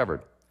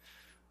discovered.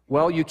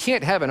 Well, you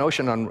can't have an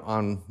ocean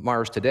on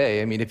Mars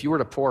today. I mean, if you were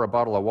to pour a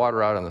bottle of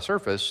water out on the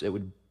surface, it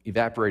would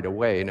evaporate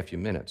away in a few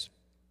minutes.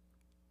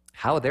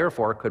 How,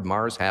 therefore, could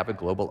Mars have a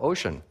global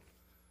ocean?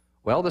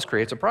 Well, this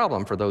creates a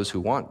problem for those who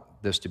want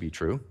this to be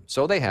true.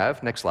 So they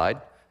have, next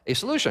slide, a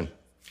solution.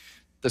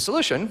 The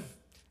solution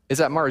is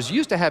that Mars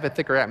used to have a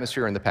thicker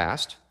atmosphere in the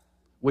past,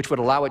 which would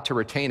allow it to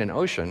retain an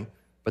ocean,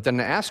 but then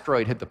an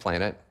asteroid hit the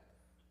planet,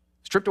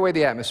 stripped away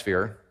the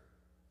atmosphere,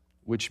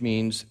 which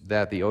means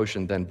that the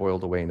ocean then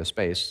boiled away into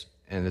space,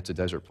 and it's a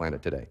desert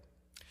planet today.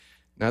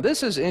 Now,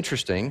 this is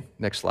interesting,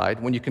 next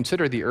slide, when you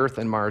consider the Earth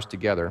and Mars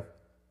together.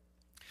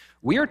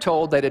 We are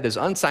told that it is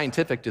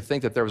unscientific to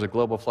think that there was a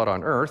global flood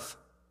on Earth.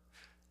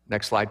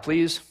 Next slide,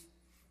 please.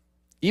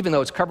 Even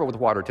though it's covered with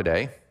water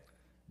today,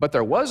 but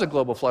there was a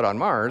global flood on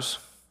Mars,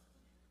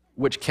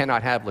 which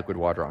cannot have liquid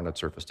water on its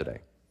surface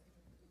today.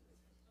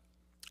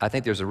 I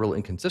think there's a real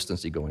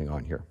inconsistency going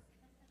on here.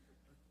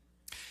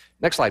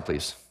 Next slide,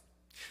 please.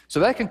 So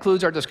that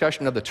concludes our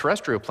discussion of the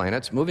terrestrial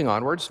planets. Moving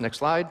onwards, next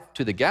slide,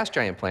 to the gas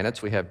giant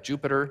planets, we have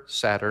Jupiter,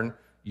 Saturn,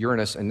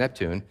 Uranus, and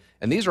Neptune,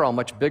 and these are all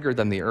much bigger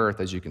than the Earth,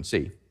 as you can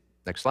see.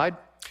 Next slide.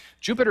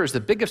 Jupiter is the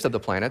biggest of the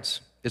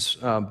planets. It's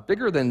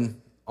bigger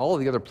than all of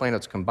the other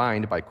planets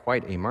combined by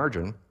quite a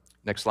margin.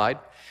 Next slide.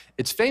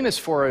 It's famous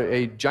for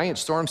a giant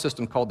storm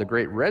system called the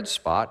Great Red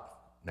Spot.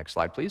 Next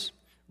slide, please,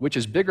 which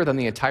is bigger than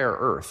the entire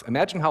Earth.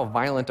 Imagine how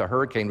violent a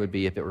hurricane would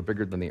be if it were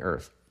bigger than the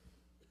Earth.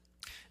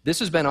 This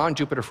has been on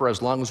Jupiter for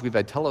as long as we've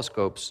had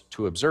telescopes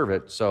to observe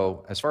it,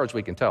 so as far as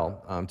we can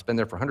tell, it's been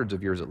there for hundreds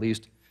of years at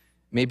least.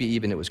 Maybe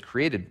even it was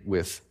created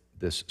with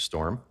this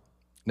storm.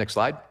 Next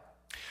slide.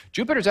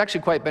 Jupiter is actually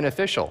quite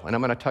beneficial, and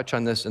I'm going to touch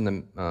on this in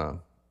the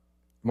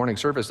morning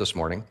service this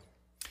morning.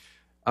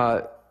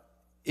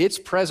 Its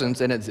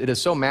presence, and it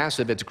is so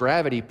massive, its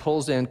gravity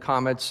pulls in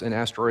comets and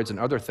asteroids and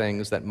other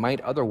things that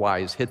might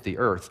otherwise hit the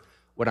Earth.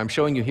 What I'm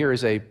showing you here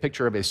is a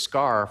picture of a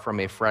scar from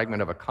a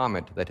fragment of a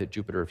comet that hit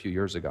Jupiter a few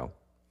years ago.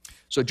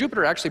 So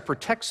Jupiter actually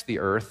protects the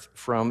Earth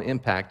from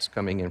impacts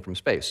coming in from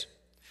space.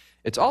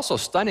 It's also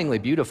stunningly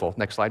beautiful.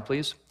 Next slide,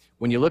 please.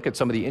 When you look at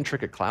some of the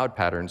intricate cloud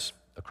patterns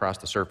across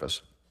the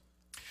surface.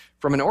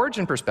 From an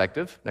origin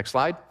perspective, next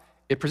slide,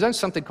 it presents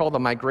something called the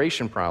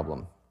migration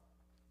problem.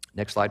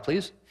 Next slide,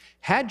 please.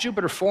 Had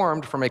Jupiter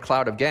formed from a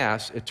cloud of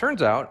gas, it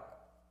turns out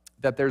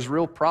that there's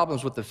real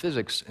problems with the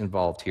physics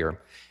involved here.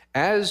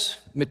 As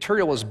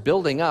material was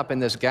building up in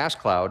this gas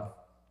cloud,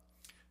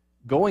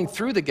 Going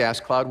through the gas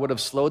cloud would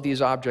have slowed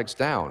these objects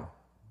down,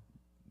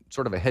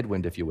 sort of a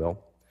headwind, if you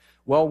will.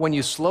 Well, when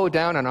you slow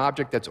down an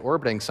object that's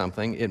orbiting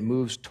something, it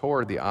moves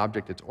toward the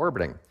object it's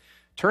orbiting.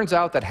 Turns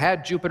out that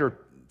had Jupiter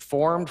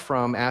formed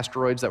from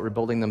asteroids that were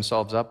building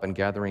themselves up and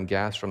gathering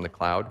gas from the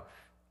cloud,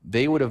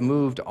 they would have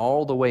moved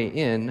all the way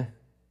in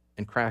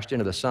and crashed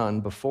into the sun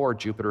before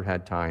Jupiter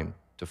had time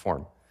to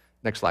form.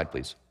 Next slide,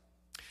 please.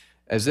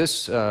 As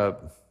this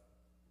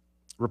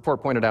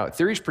report pointed out,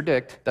 theories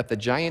predict that the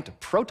giant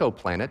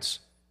protoplanets,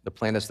 the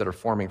planets that are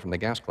forming from the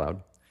gas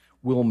cloud,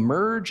 will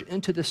merge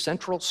into the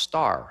central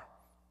star.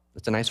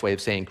 That's a nice way of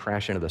saying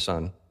crash into the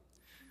sun,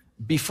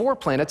 before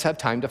planets have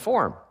time to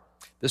form.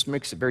 This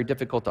makes it very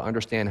difficult to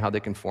understand how they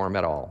can form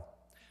at all.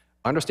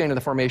 Understanding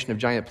the formation of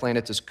giant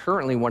planets is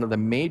currently one of the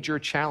major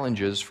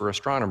challenges for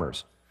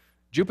astronomers.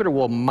 Jupiter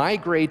will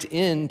migrate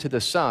into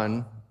the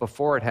sun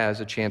before it has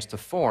a chance to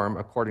form,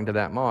 according to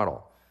that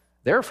model.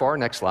 Therefore,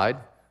 next slide,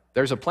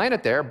 there's a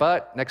planet there,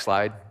 but, next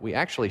slide, we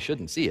actually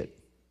shouldn't see it.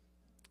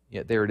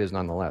 Yet there it is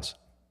nonetheless.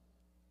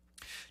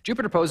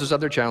 Jupiter poses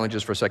other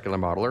challenges for secular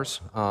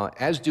modelers,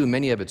 as do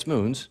many of its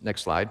moons.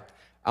 Next slide.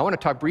 I want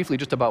to talk briefly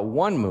just about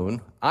one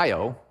moon,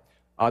 Io.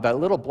 That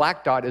little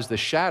black dot is the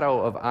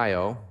shadow of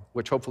Io,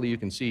 which hopefully you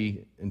can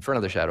see in front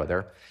of the shadow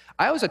there.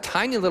 Io is a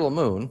tiny little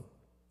moon.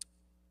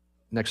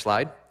 Next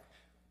slide.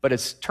 But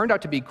it's turned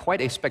out to be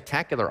quite a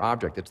spectacular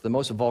object. It's the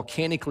most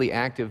volcanically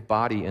active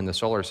body in the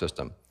solar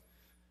system.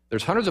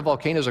 There's hundreds of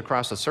volcanoes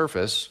across the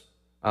surface.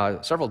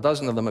 Several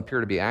dozen of them appear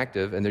to be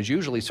active, and there's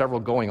usually several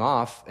going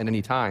off at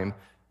any time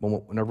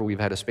whenever we've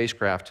had a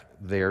spacecraft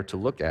there to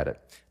look at it.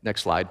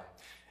 Next slide.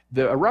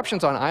 The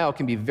eruptions on Io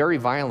can be very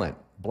violent,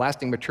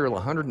 blasting material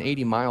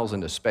 180 miles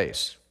into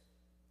space.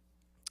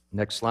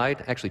 Next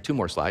slide. Actually, 2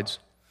 more slides.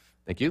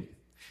 Thank you.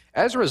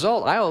 As a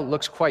result, Io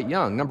looks quite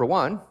young. Number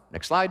 1,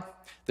 next slide.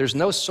 There's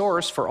no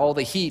source for all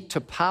the heat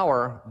to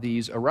power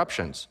these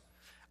eruptions.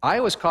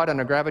 Io is caught in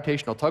a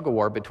gravitational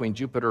tug-of-war between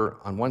Jupiter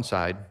on one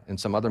side and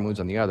some other moons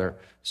on the other,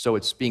 so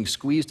it's being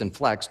squeezed and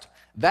flexed.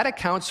 That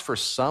accounts for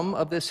some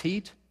of this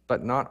heat,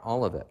 but not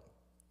all of it.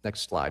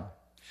 Next slide.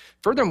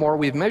 Furthermore,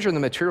 we've measured the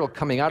material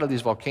coming out of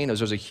these volcanoes.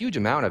 There's a huge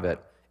amount of it.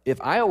 If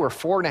Io were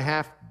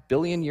 4.5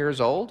 billion years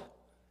old,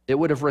 it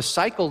would have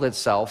recycled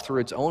itself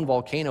through its own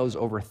volcanoes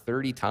over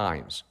 30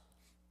 times.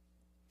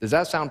 Does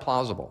that sound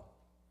plausible?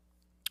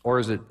 Or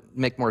does it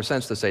make more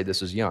sense to say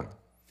this is young?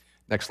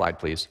 Next slide,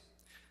 please.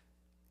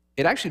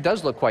 It actually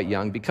does look quite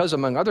young because,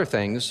 among other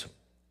things,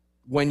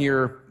 when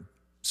you're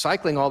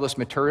cycling all this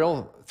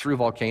material through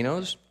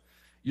volcanoes,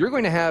 you're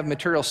going to have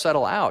material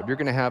settle out. You're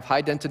going to have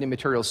high-density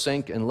materials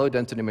sink and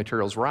low-density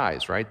materials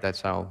rise, right?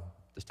 That's how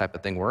this type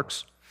of thing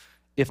works.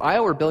 If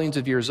Io were billions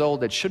of years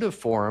old, it should have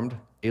formed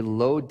a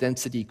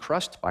low-density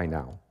crust by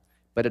now,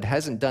 but it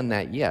hasn't done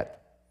that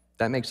yet.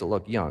 That makes it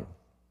look young,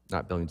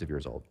 not billions of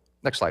years old.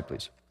 Next slide,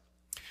 please.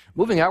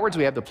 Moving outwards,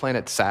 we have the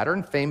planet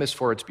Saturn, famous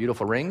for its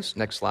beautiful rings.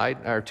 Next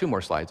slide, or 2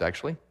 more slides,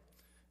 actually.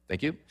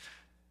 Thank you.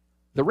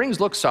 The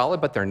rings look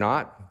solid, but they're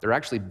not. They're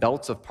actually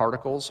belts of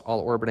particles all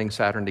orbiting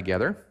Saturn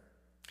together.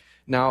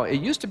 Now,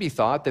 it used to be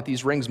thought that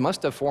these rings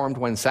must have formed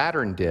when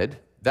Saturn did.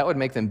 That would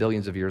make them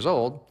billions of years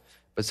old.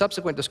 But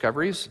subsequent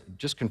discoveries,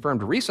 just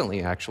confirmed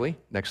recently, actually,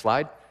 next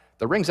slide,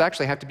 the rings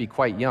actually have to be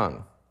quite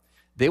young.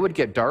 They would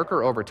get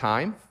darker over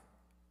time,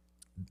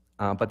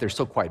 but they're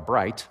still quite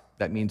bright.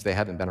 That means they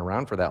haven't been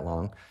around for that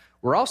long.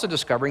 We're also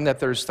discovering that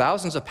there's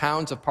thousands of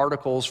pounds of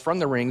particles from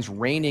the rings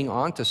raining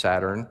onto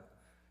Saturn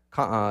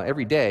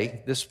every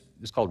day. This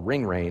is called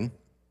ring rain,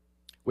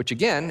 which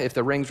again, if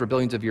the rings were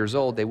billions of years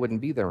old, they wouldn't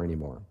be there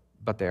anymore,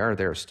 but they are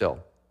there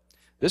still.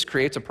 This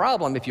creates a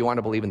problem if you want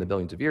to believe in the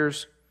billions of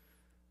years.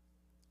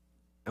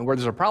 And where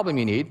there's a problem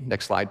you need,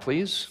 next slide,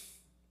 please,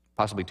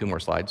 possibly 2 more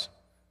slides,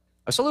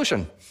 a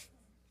solution.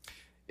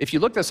 If you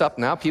look this up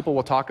now, people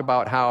will talk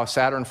about how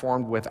Saturn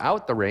formed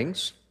without the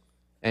rings,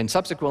 and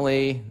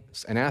subsequently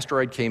an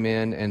asteroid came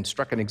in and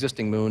struck an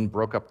existing moon,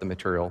 broke up the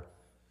material,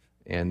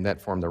 and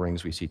that formed the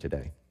rings we see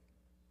today.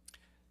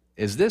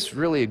 Is this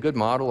really a good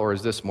model, or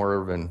is this more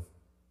of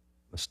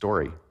a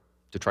story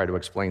to try to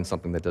explain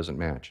something that doesn't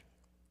match?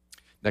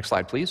 Next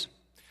slide, please.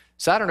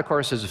 Saturn, of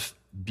course, is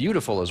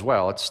beautiful as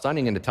well. It's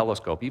stunning in a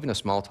telescope, even a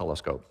small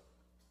telescope.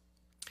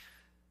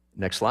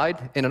 Next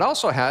slide. And it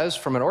also has,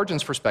 from an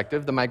origins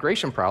perspective, the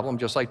migration problem,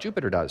 just like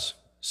Jupiter does.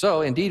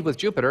 So, indeed, with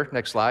Jupiter,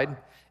 next slide,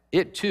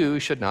 it too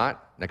should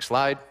not, next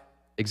slide,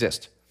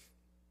 exist.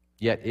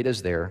 Yet it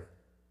is there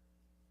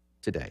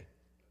today.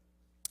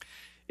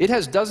 It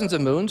has dozens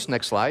of moons,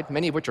 next slide,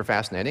 many of which are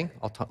fascinating.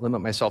 I'll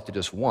limit myself to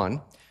just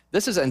one.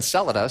 This is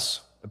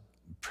Enceladus, a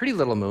pretty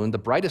little moon, the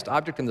brightest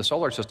object in the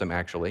solar system,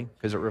 actually,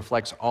 because it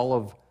reflects all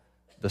of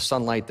the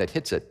sunlight that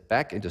hits it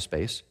back into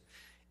space.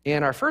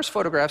 And our first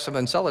photographs of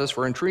Enceladus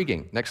were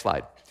intriguing. Next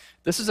slide.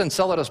 This is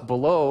Enceladus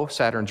below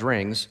Saturn's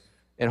rings,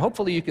 and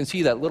hopefully you can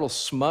see that little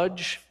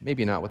smudge,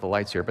 maybe not with the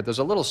lights here, but there's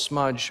a little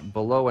smudge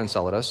below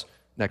Enceladus.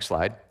 Next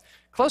slide.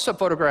 Close-up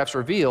photographs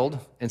revealed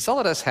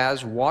Enceladus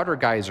has water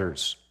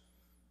geysers,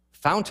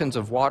 fountains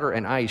of water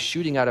and ice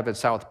shooting out of its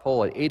south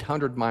pole at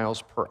 800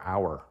 miles per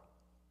hour.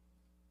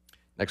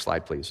 Next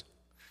slide, please.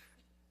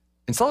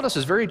 Enceladus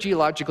is very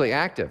geologically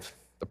active.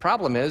 The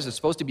problem is it's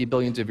supposed to be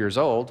billions of years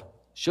old,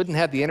 shouldn't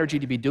have the energy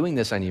to be doing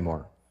this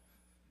anymore.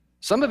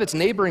 Some of its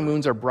neighboring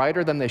moons are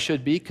brighter than they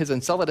should be because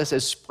Enceladus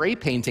is spray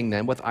painting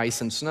them with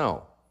ice and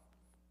snow.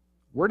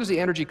 Where does the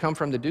energy come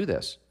from to do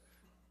this?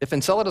 If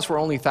Enceladus were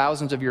only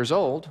thousands of years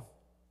old,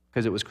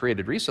 because it was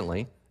created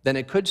recently, then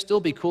it could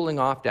still be cooling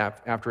off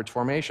after its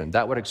formation.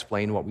 That would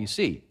explain what we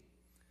see.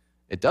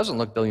 It doesn't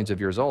look billions of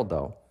years old,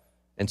 though.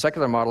 And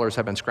secular modelers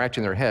have been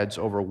scratching their heads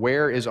over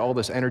where is all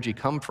this energy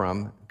coming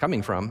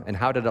from, and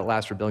how did it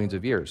last for billions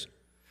of years?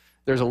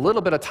 There's a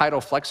little bit of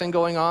tidal flexing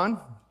going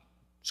on,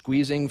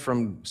 squeezing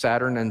from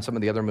Saturn and some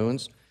of the other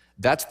moons.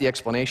 That's the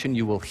explanation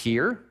you will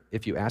hear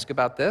if you ask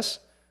about this.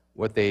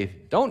 What they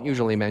don't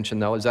usually mention,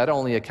 though, is that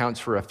only accounts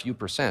for a few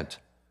 %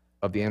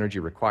 of the energy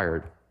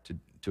required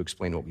to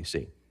explain what we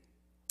see.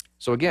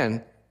 So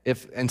again,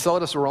 if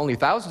Enceladus were only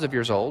thousands of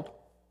years old,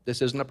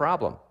 this isn't a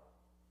problem.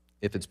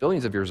 If it's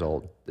billions of years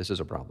old, this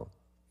is a problem.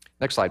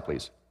 Next slide,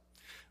 please.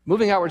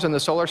 Moving outwards in the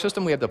solar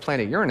system, we have the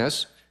planet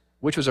Uranus,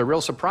 which was a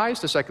real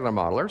surprise to secular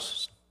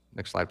modelers.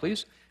 Next slide,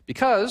 please.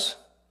 Because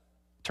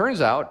it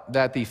turns out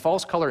that the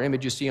false color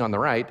image you see on the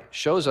right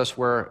shows us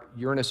where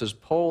Uranus's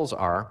poles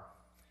are.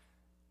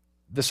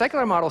 The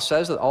secular model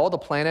says that all the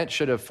planets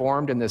should have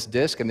formed in this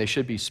disk and they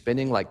should be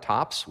spinning like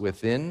tops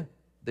within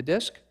the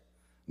disk.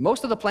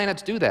 Most of the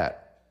planets do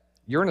that.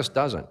 Uranus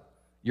doesn't.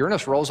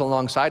 Uranus rolls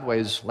along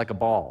sideways like a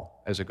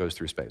ball as it goes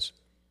through space.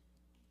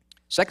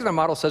 Secular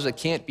model says it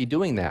can't be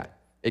doing that.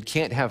 It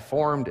can't have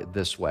formed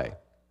this way.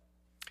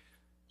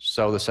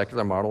 So the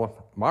secular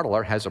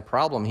modeler has a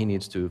problem he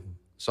needs to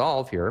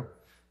solve here.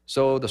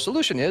 So the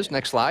solution is,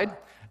 next slide,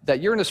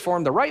 that Uranus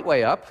formed the right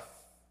way up,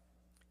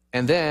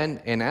 and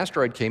then an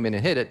asteroid came in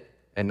and hit it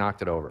and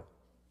knocked it over.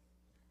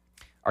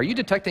 Are you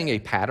detecting a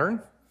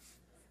pattern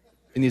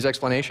in these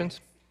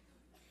explanations?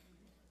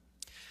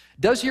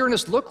 Does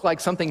Uranus look like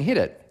something hit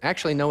it?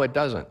 Actually, no, it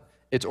doesn't.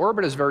 Its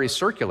orbit is very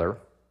circular,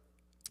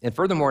 and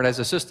furthermore, it has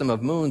a system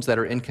of moons that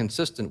are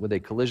inconsistent with a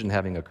collision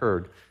having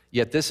occurred,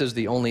 yet this is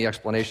the only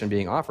explanation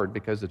being offered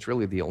because it's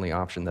really the only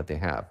option that they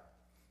have.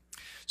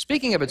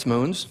 Speaking of its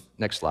moons,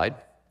 next slide,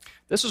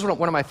 this is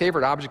one of my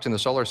favorite objects in the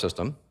solar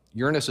system,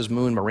 Uranus's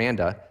moon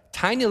Miranda,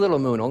 tiny little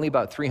moon, only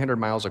about 300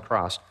 miles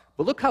across,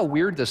 but look how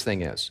weird this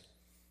thing is.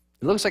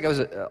 It looks like it was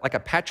like a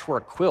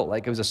patchwork quilt,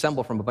 like it was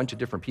assembled from a bunch of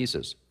different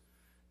pieces.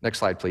 Next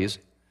slide, please.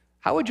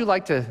 How would you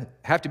like to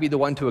have to be the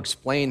one to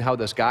explain how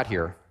this got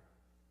here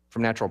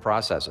from natural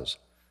processes?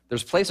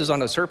 There's places on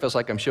the surface,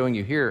 like I'm showing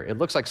you here, it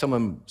looks like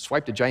someone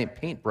swiped a giant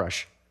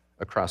paintbrush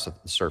across the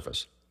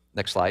surface.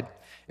 Next slide.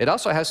 It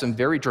also has some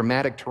very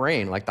dramatic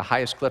terrain, like the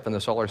highest cliff in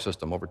the solar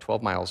system, over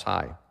 12 miles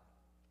high.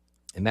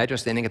 Imagine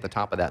standing at the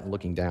top of that and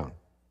looking down.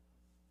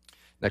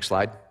 Next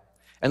slide.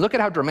 And look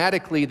at how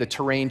dramatically the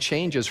terrain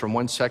changes from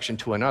one section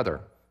to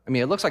another. I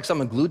mean, it looks like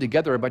someone glued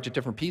together a bunch of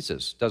different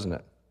pieces, doesn't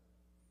it?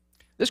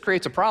 This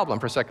creates a problem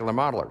for secular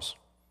modelers.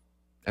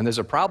 And there's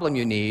a problem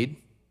you need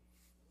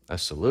a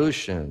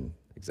solution.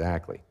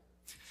 Exactly.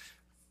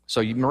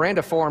 So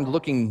Miranda formed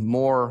looking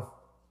more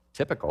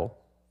typical,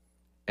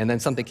 and then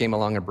something came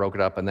along and broke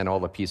it up, and then all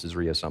the pieces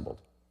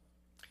reassembled.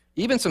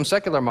 Even some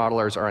secular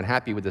modelers are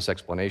unhappy with this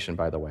explanation,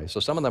 by the way.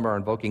 So some of them are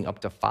invoking up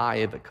to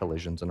 5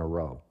 collisions in a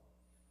row.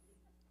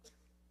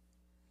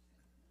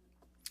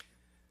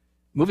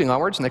 Moving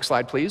onwards, next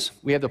slide, please.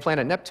 We have the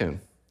planet Neptune.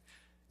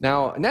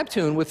 Now,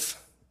 Neptune, with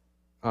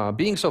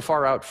being so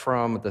far out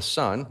from the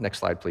sun, next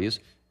slide, please,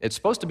 it's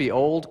supposed to be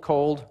old,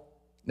 cold,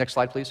 next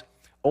slide, please,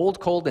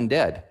 old, cold, and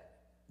dead.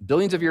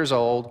 Billions of years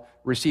old,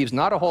 receives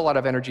not a whole lot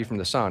of energy from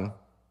the sun,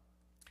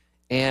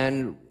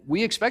 and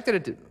we expected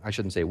it to, I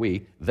shouldn't say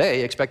we,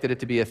 they expected it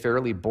to be a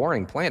fairly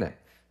boring planet.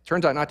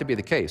 Turns out not to be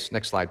the case.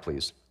 Next slide,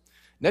 please.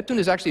 Neptune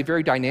is actually a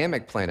very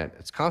dynamic planet.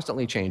 It's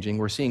constantly changing.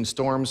 We're seeing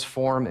storms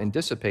form and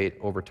dissipate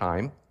over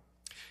time.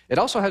 It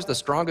also has the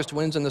strongest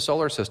winds in the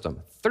solar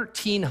system,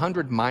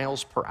 1,300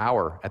 miles per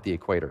hour at the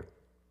equator.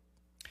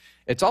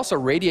 It's also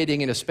radiating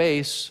into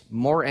space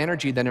more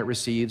energy than it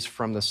receives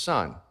from the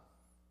sun.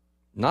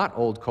 Not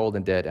old, cold,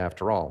 and dead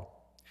after all.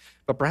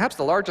 But perhaps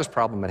the largest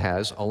problem it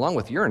has, along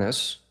with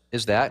Uranus,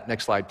 is that,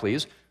 next slide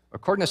please,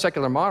 according to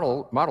secular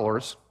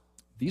modelers,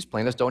 these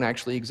planets don't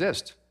actually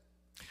exist.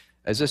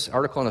 As this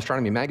article in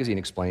Astronomy magazine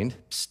explained,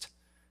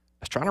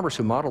 astronomers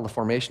who model the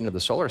formation of the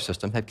solar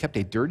system had kept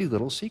a dirty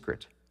little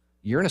secret.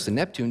 Uranus and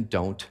Neptune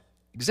don't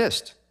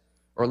exist,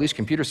 or at least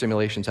computer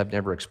simulations have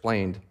never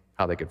explained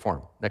how they could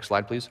form. Next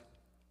slide, please.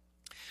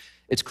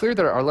 It's clear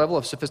that our level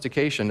of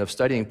sophistication of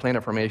studying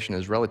planet formation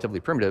is relatively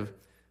primitive.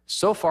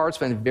 So far, it's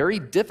been very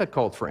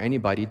difficult for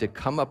anybody to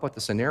come up with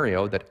a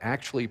scenario that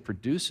actually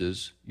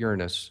produces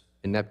Uranus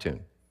and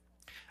Neptune.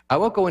 I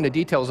won't go into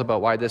details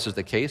about why this is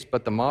the case,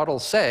 but the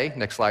models say,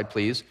 next slide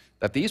please,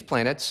 that these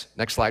planets,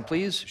 next slide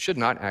please, should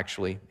not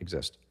actually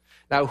exist.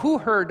 Now, who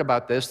heard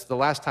about this the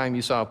last time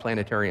you saw a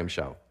planetarium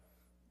show?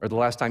 Or the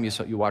last time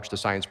you watched a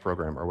science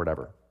program or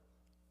whatever?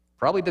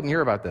 Probably didn't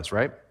hear about this,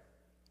 right?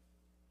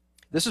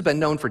 This has been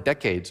known for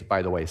decades,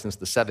 by the way, since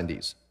the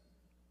 70s.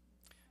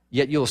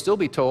 Yet you'll still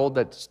be told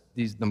that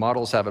the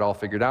models have it all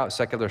figured out.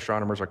 Secular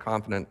astronomers are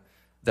confident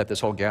that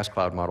this whole gas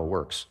cloud model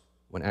works,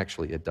 when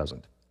actually it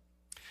doesn't.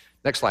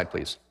 Next slide,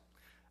 please.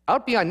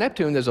 Out beyond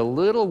Neptune, there's a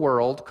little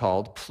world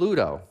called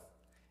Pluto.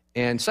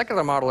 And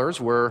secular modelers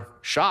were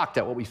shocked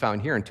at what we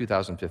found here in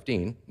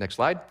 2015. Next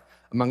slide.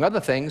 Among other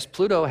things,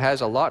 Pluto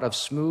has a lot of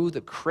smooth,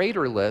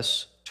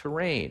 craterless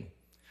terrain.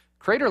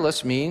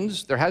 Craterless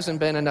means there hasn't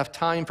been enough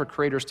time for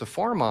craters to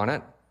form on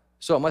it,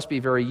 so it must be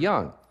very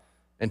young.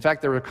 In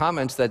fact, there were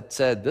comments that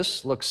said,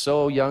 this looks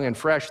so young and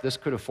fresh, this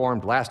could have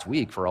formed last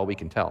week for all we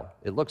can tell.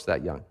 It looks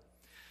that young.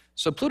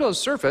 So Pluto's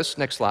surface,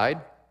 next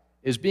slide,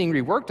 is being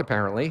reworked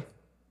apparently,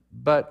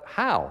 but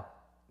how?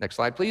 Next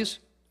slide, please.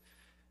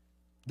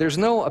 There's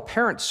no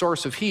apparent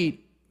source of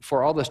heat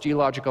for all this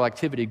geological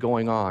activity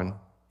going on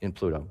in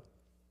Pluto.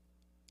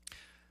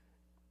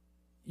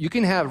 You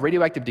can have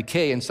radioactive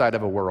decay inside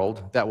of a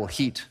world that will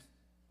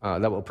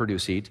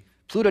produce heat.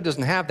 Pluto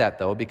doesn't have that,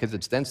 though, because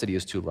its density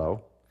is too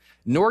low.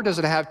 Nor does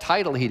it have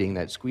tidal heating,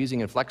 that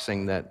squeezing and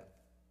flexing that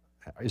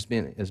has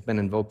been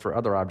invoked for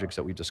other objects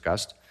that we've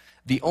discussed.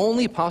 The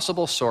only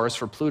possible source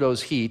for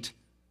Pluto's heat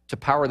to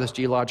power this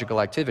geological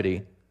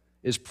activity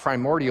is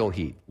primordial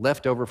heat,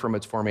 left over from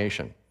its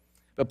formation.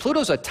 But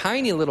Pluto's a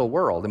tiny little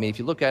world. I mean, if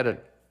you look at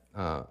it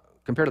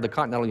compared to the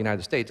continental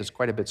United States, it's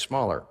quite a bit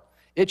smaller.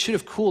 It should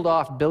have cooled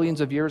off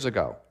billions of years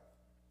ago.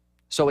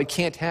 So it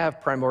can't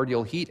have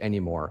primordial heat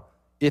anymore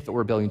if it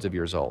were billions of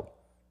years old.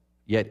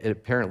 Yet it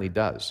apparently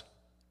does.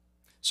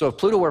 So if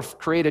Pluto were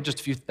created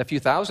just a few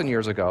thousand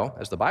years ago,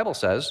 as the Bible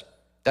says,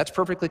 that's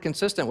perfectly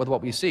consistent with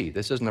what we see.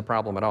 This isn't a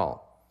problem at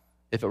all.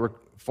 If it were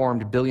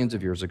formed billions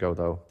of years ago,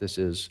 though, this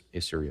is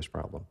a serious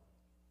problem.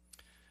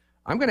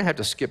 I'm going to have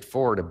to skip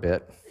forward a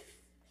bit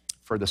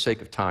for the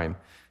sake of time.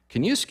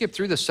 Can you skip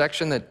through the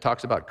section that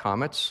talks about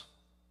comets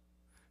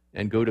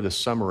and go to the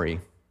summary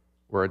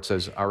where it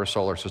says, our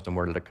solar system,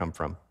 where did it come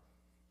from?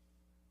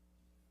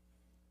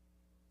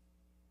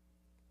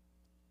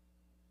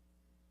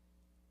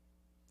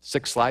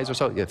 Six slides or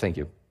so? Yeah, thank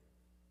you.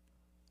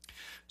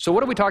 So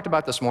what have we talked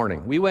about this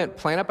morning? We went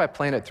planet by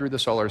planet through the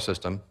solar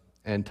system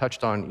and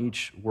touched on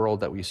each world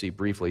that we see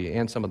briefly,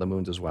 and some of the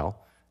moons as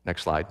well.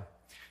 Next slide.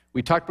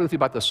 We talked briefly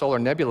about the solar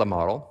nebula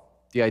model,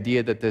 the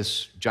idea that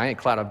this giant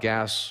cloud of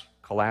gas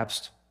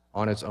collapsed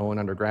on its own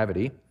under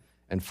gravity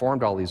and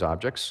formed all these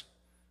objects.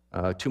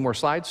 2 more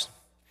slides.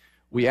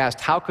 We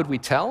asked, how could we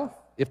tell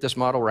if this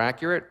model were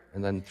accurate?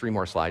 And then 3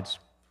 more slides,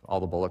 all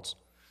the bullets.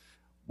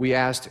 We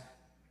asked,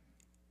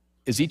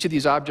 is each of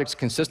these objects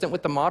consistent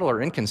with the model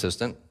or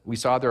inconsistent? We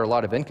saw there are a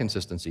lot of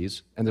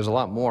inconsistencies, and there's a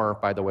lot more,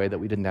 by the way, that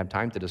we didn't have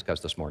time to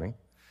discuss this morning.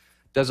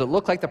 Does it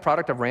look like the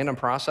product of random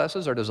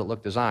processes, or does it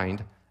look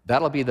designed?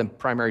 That'll be the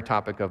primary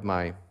topic of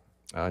my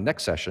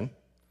next session.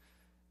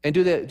 And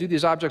do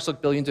these objects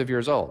look billions of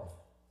years old?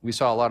 We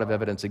saw a lot of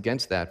evidence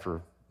against that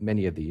for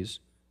many of these.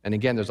 And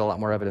again, there's a lot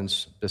more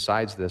evidence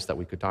besides this that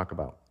we could talk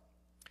about.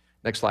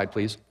 Next slide,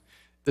 please.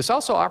 This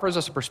also offers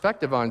us a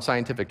perspective on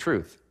scientific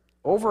truth.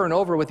 Over and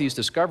over with these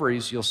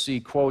discoveries, you'll see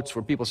quotes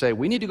where people say,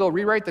 we need to go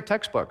rewrite the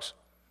textbooks.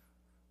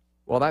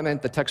 Well, that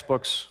meant the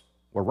textbooks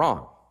were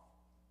wrong,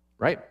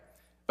 right?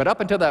 But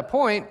up until that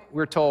point,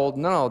 we're told,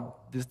 no,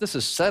 this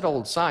is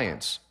settled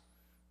science.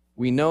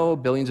 We know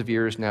billions of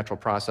years, natural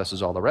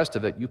processes, all the rest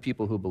of it. You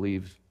people who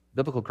believe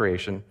biblical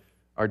creation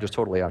are just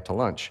totally out to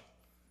lunch.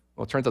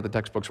 Well, it turns out the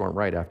textbooks weren't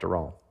right after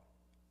all.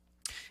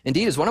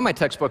 Indeed, as one of my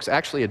textbooks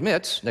actually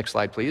admits, next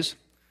slide, please,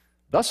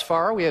 thus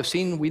far we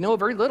know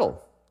very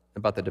little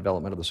about the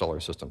development of the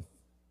solar system.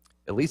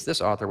 At least this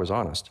author was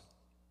honest.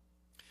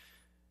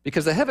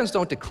 Because the heavens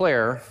don't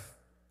declare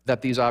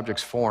that these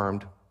objects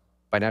formed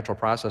by natural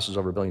processes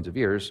over billions of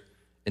years.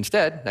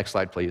 Instead, next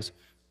slide, please,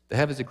 the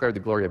heavens declare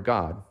the glory of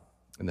God,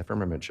 and the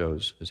firmament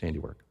shows his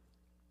handiwork.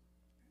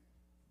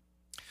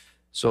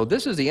 So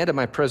this is the end of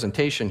my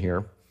presentation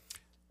here.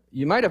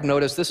 You might have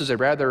noticed this is a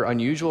rather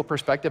unusual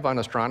perspective on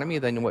astronomy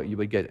than what you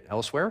would get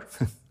elsewhere.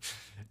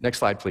 Next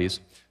slide,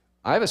 please.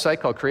 I have a site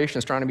called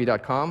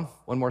creationastronomy.com,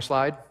 1 more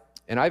slide,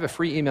 and I have a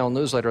free email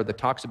newsletter that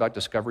talks about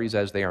discoveries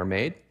as they are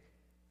made.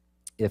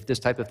 If this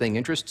type of thing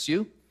interests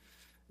you,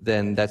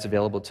 then that's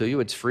available to you.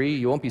 It's free.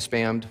 You won't be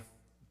spammed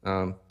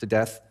to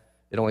death.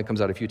 It only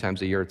comes out a few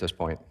times a year at this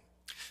point.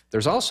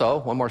 There's also,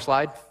 1 more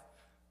slide,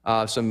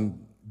 some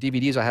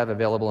DVDs I have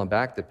available in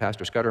back that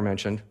Pastor Scudder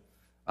mentioned.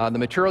 The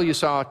material you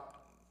saw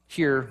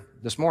here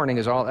this morning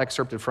is all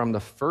excerpted from the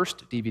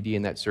first DVD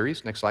in that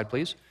series. Next slide,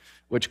 please.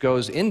 Which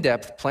goes in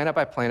depth, planet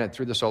by planet,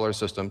 through the solar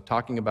system,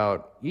 talking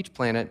about each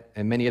planet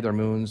and many other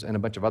moons and a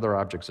bunch of other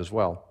objects as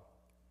well.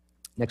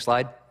 Next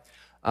slide.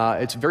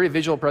 It's a very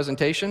visual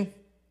presentation.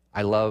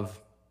 I love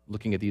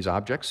looking at these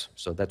objects,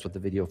 so that's what the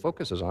video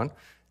focuses on.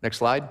 Next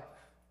slide.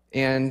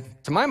 And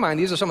to my mind,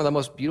 these are some of the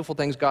most beautiful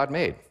things God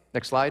made.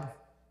 Next slide.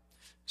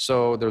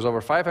 So there's over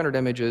 500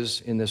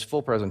 images in this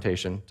full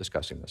presentation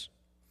discussing this.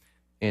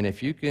 And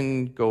if you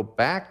can go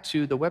back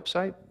to the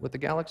website with the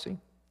galaxy,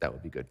 that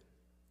would be good.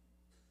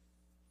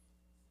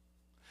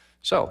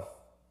 So,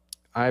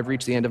 I've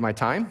reached the end of my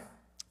time.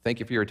 Thank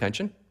you for your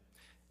attention.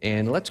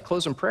 And let's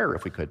close in prayer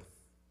if we could.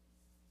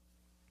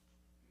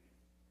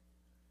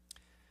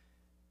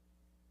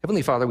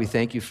 Heavenly Father, we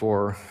thank you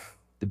for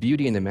the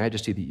beauty and the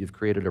majesty that you've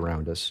created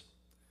around us.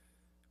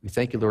 We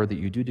thank you, Lord, that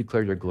you do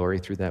declare your glory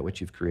through that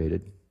which you've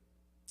created.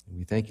 And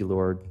we thank you,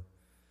 Lord,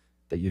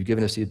 that you've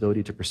given us the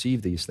ability to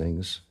perceive these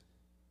things,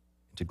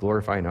 to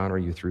glorify and honor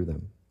you through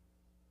them.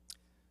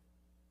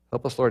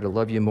 Help us, Lord, to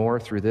love you more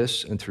through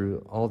this and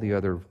through all the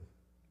other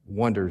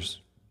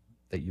wonders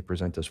that you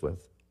present us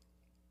with.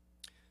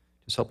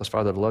 Just help us,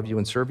 Father, to love you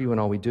and serve you in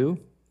all we do.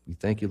 We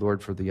thank you,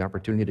 Lord, for the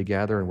opportunity to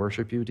gather and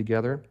worship you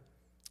together.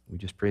 We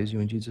just praise you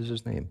in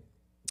Jesus' name.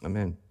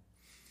 Amen.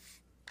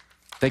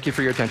 Thank you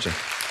for your attention.